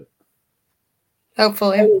crossed, but.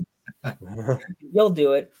 Hopefully. You'll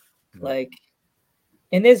do it.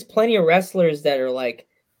 And there's plenty of wrestlers that are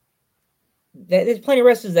there's plenty of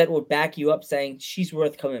wrestlers that will back you up saying she's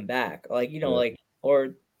worth coming back.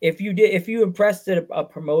 Or if you impressed a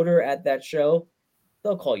promoter at that show,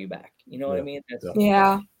 they'll call you back. You know what I mean?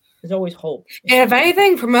 There's always hope. And if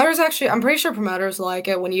anything, promoters I'm pretty sure promoters like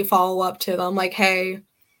it when you follow up to them hey,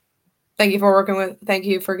 thank you for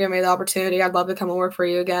giving me the opportunity. I'd love to come and work for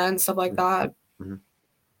you again, stuff like that. Mm-hmm.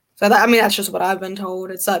 So that's just what I've been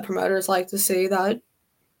told. It's that promoters like to see that.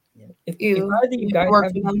 Yeah. If either you guys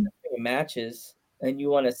have matches and you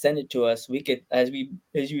want to send it to us, we could, as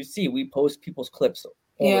you see, we post people's clips.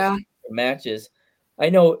 Matches. I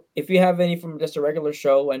know if you have any from just a regular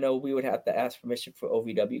show, I know we would have to ask permission for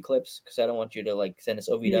OVW clips because I don't want you to send us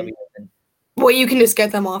OVW. Well, you can just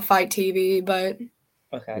get them off Fight TV, but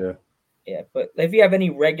okay, yeah. But if you have any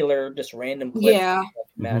regular, just random clips,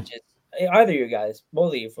 matches, either you guys,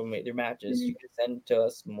 both of you from their matches, you can send it to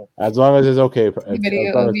us. As long as it's okay.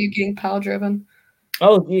 Video of you getting pile driven.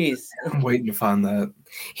 Oh, geez. I'm waiting to find that.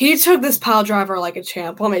 He took this pile driver like a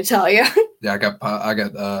champ, let me tell you. Yeah, I got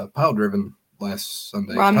pile driven last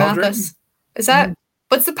Sunday. Ron Pile Mathis. Is that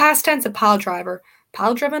what's the past tense of pile driver?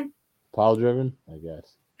 Pile driven? Pile driven, I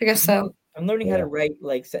guess. I guess so. I'm learning how Yeah. to write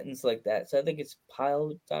like sentence like that. So I think it's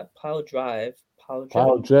pile drive, pile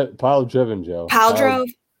Pile driven, Joe. Pile drove.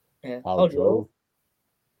 yeah, Pile drove.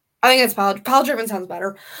 I think it's pile driven sounds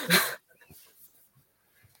better.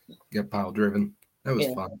 Get pile driven. That was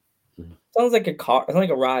Yeah. fun. Sounds like a car. Sounds like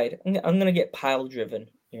a ride. I'm gonna get pile driven.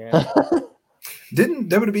 Yeah. Didn't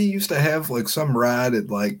WWE used to have like some ride at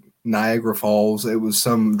like Niagara Falls? It was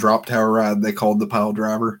some drop tower ride they called the pile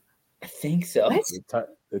driver. I think so. What?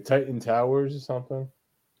 The Titan Towers or something.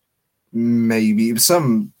 Maybe it was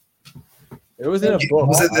some. It was in a book.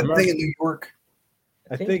 Was it I that remember- thing in New York?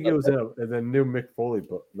 I think it was in the new Mick Foley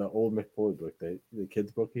book, the old Mick Foley book, the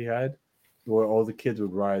kids book he had, where all the kids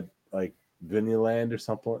would ride like Vinnyland or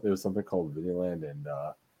something. There was something called Vinnyland, and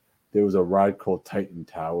there was a ride called Titan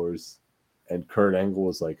Towers, and Kurt Angle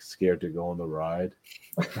was like scared to go on the ride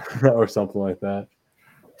or something like that.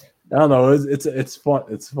 I don't know. It's fun.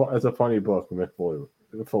 It's a funny book. Mick Foley.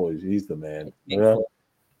 Mick Foley, he's the man. Yeah.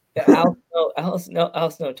 Yeah, Al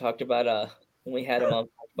Snow talked about when we had him on,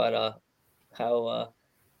 talked about how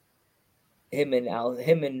him and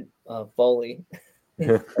Foley how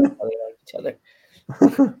they like each other.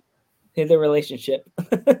 The relationship.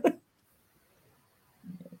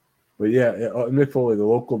 But yeah, Mick Foley, the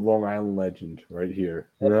local Long Island legend, right here.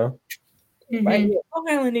 You know? Right here, Long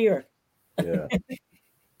Island, New York. Yeah.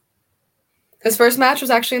 His first match was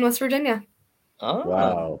actually in West Virginia. Oh,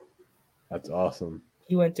 Wow, that's awesome.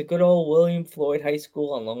 He went to good old William Floyd High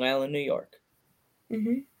School on Long Island, New York.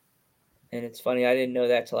 Mm-hmm. And it's funny, I didn't know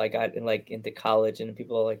that till I got into college, and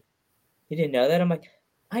people are like, "You didn't know that?" I'm like,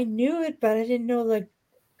 "I knew it, but I didn't know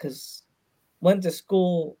because went to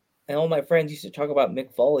school and all my friends used to talk about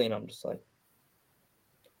Mick Foley, and I'm just like,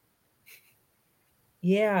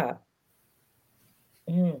 yeah,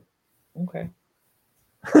 okay."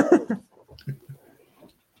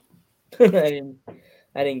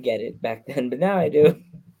 I didn't get it back then, but now I do.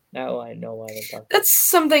 Now I know why they're talking. That's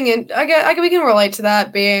something, we can relate to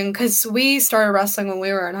that being because we started wrestling when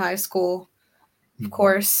we were in high school. Of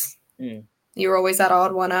course, you were always that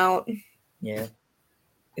odd one out. Yeah,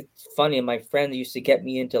 it's funny. My friends used to get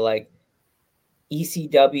me into like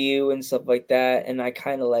ECW and stuff like that, and I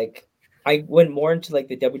kind of I went more into like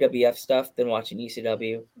the WWF stuff than watching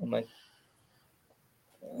ECW. I'm like,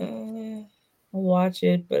 I'll watch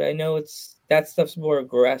it, but I know that stuff's more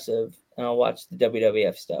aggressive, and I'll watch the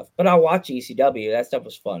WWF stuff. But I'll watch ECW. That stuff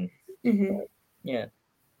was fun. Mm-hmm. Yeah.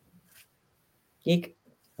 Geek.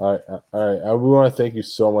 All right. We want to thank you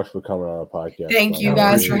so much for coming on our podcast. Thank you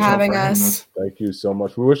guys for having us. Thank you so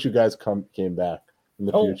much. We wish you guys came back in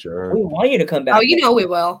the future. We want you to come back. Oh, you know we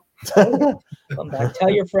will. Come back. Tell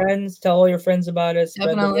your friends. Tell all your friends about us.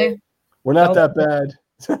 Definitely. We're not that bad.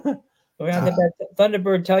 We're not that bad.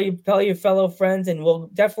 Thunderbird, tell your fellow friends, and we'll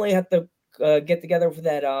definitely have to get together for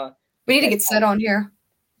that. We need to get Sid on here.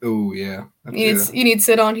 Oh yeah. You need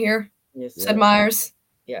Sid on here. Yes. Sid Myers.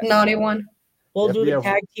 Yeah. Naughty one. We'll do the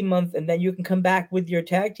tag team month, and then you can come back with your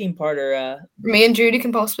tag team partner. Me and Judy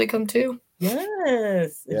can possibly come too.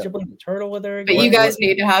 Yes. Yeah. She'll play the turtle with her. But you guys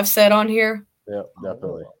need to have Sid on here. Yeah,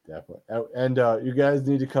 definitely. And you guys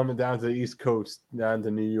need to come down to the East Coast, down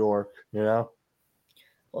to New York. You know.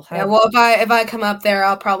 Well, if I come up there,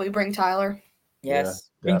 I'll probably bring Tyler. Yes.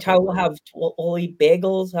 Yeah, bring Tyler. We'll eat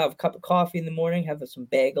bagels. Have a cup of coffee in the morning. Have some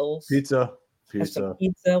bagels. Pizza. Have some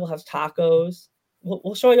pizza. We'll have tacos.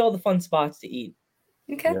 We'll show you all the fun spots to eat.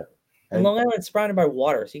 Okay. Yeah. And Long Island's surrounded by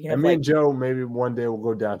water, so you can have me and Joe, maybe one day we'll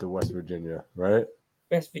go down to West Virginia, right?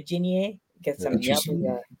 West Virginia, get some yummy.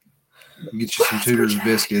 Get you some Tudor's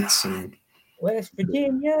biscuits and West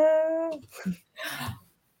Virginia.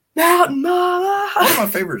 Mountain Mama. one of my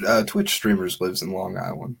favorite Twitch streamers lives in Long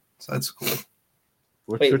Island, so that's cool.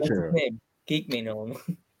 What's his name? Geek me know him.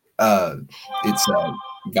 It's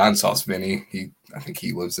Gone Sauce Vinny. I think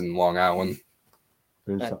he lives in Long Island.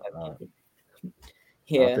 Yeah,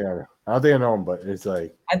 I don't think I know him, but it's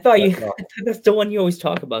like I thought that's the one you always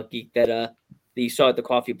talk about, Geek. That you saw at the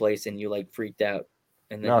coffee place and you freaked out.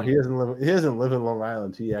 And then no, he doesn't live. He doesn't live in Long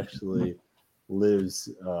Island. He actually lives.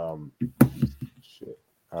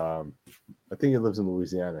 I think he lives in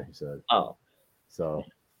Louisiana. He said. Oh, so.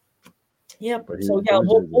 Yep. So yeah,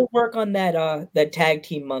 we'll work on that tag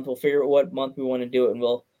team month. We'll figure out what month we want to do it, and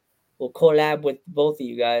we'll collab with both of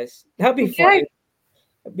you guys. That'd be fun.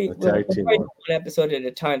 We'll one episode at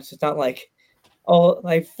a time, so it's not like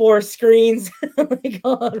 4 screens. Oh my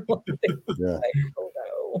god! Yeah. Oh,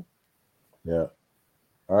 no. Yeah.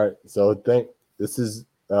 All right. So this is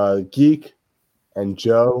Geek and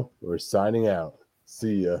Joe. We're signing out.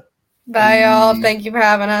 See ya. Bye, y'all. Thank you for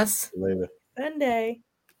having us. Later. Sunday.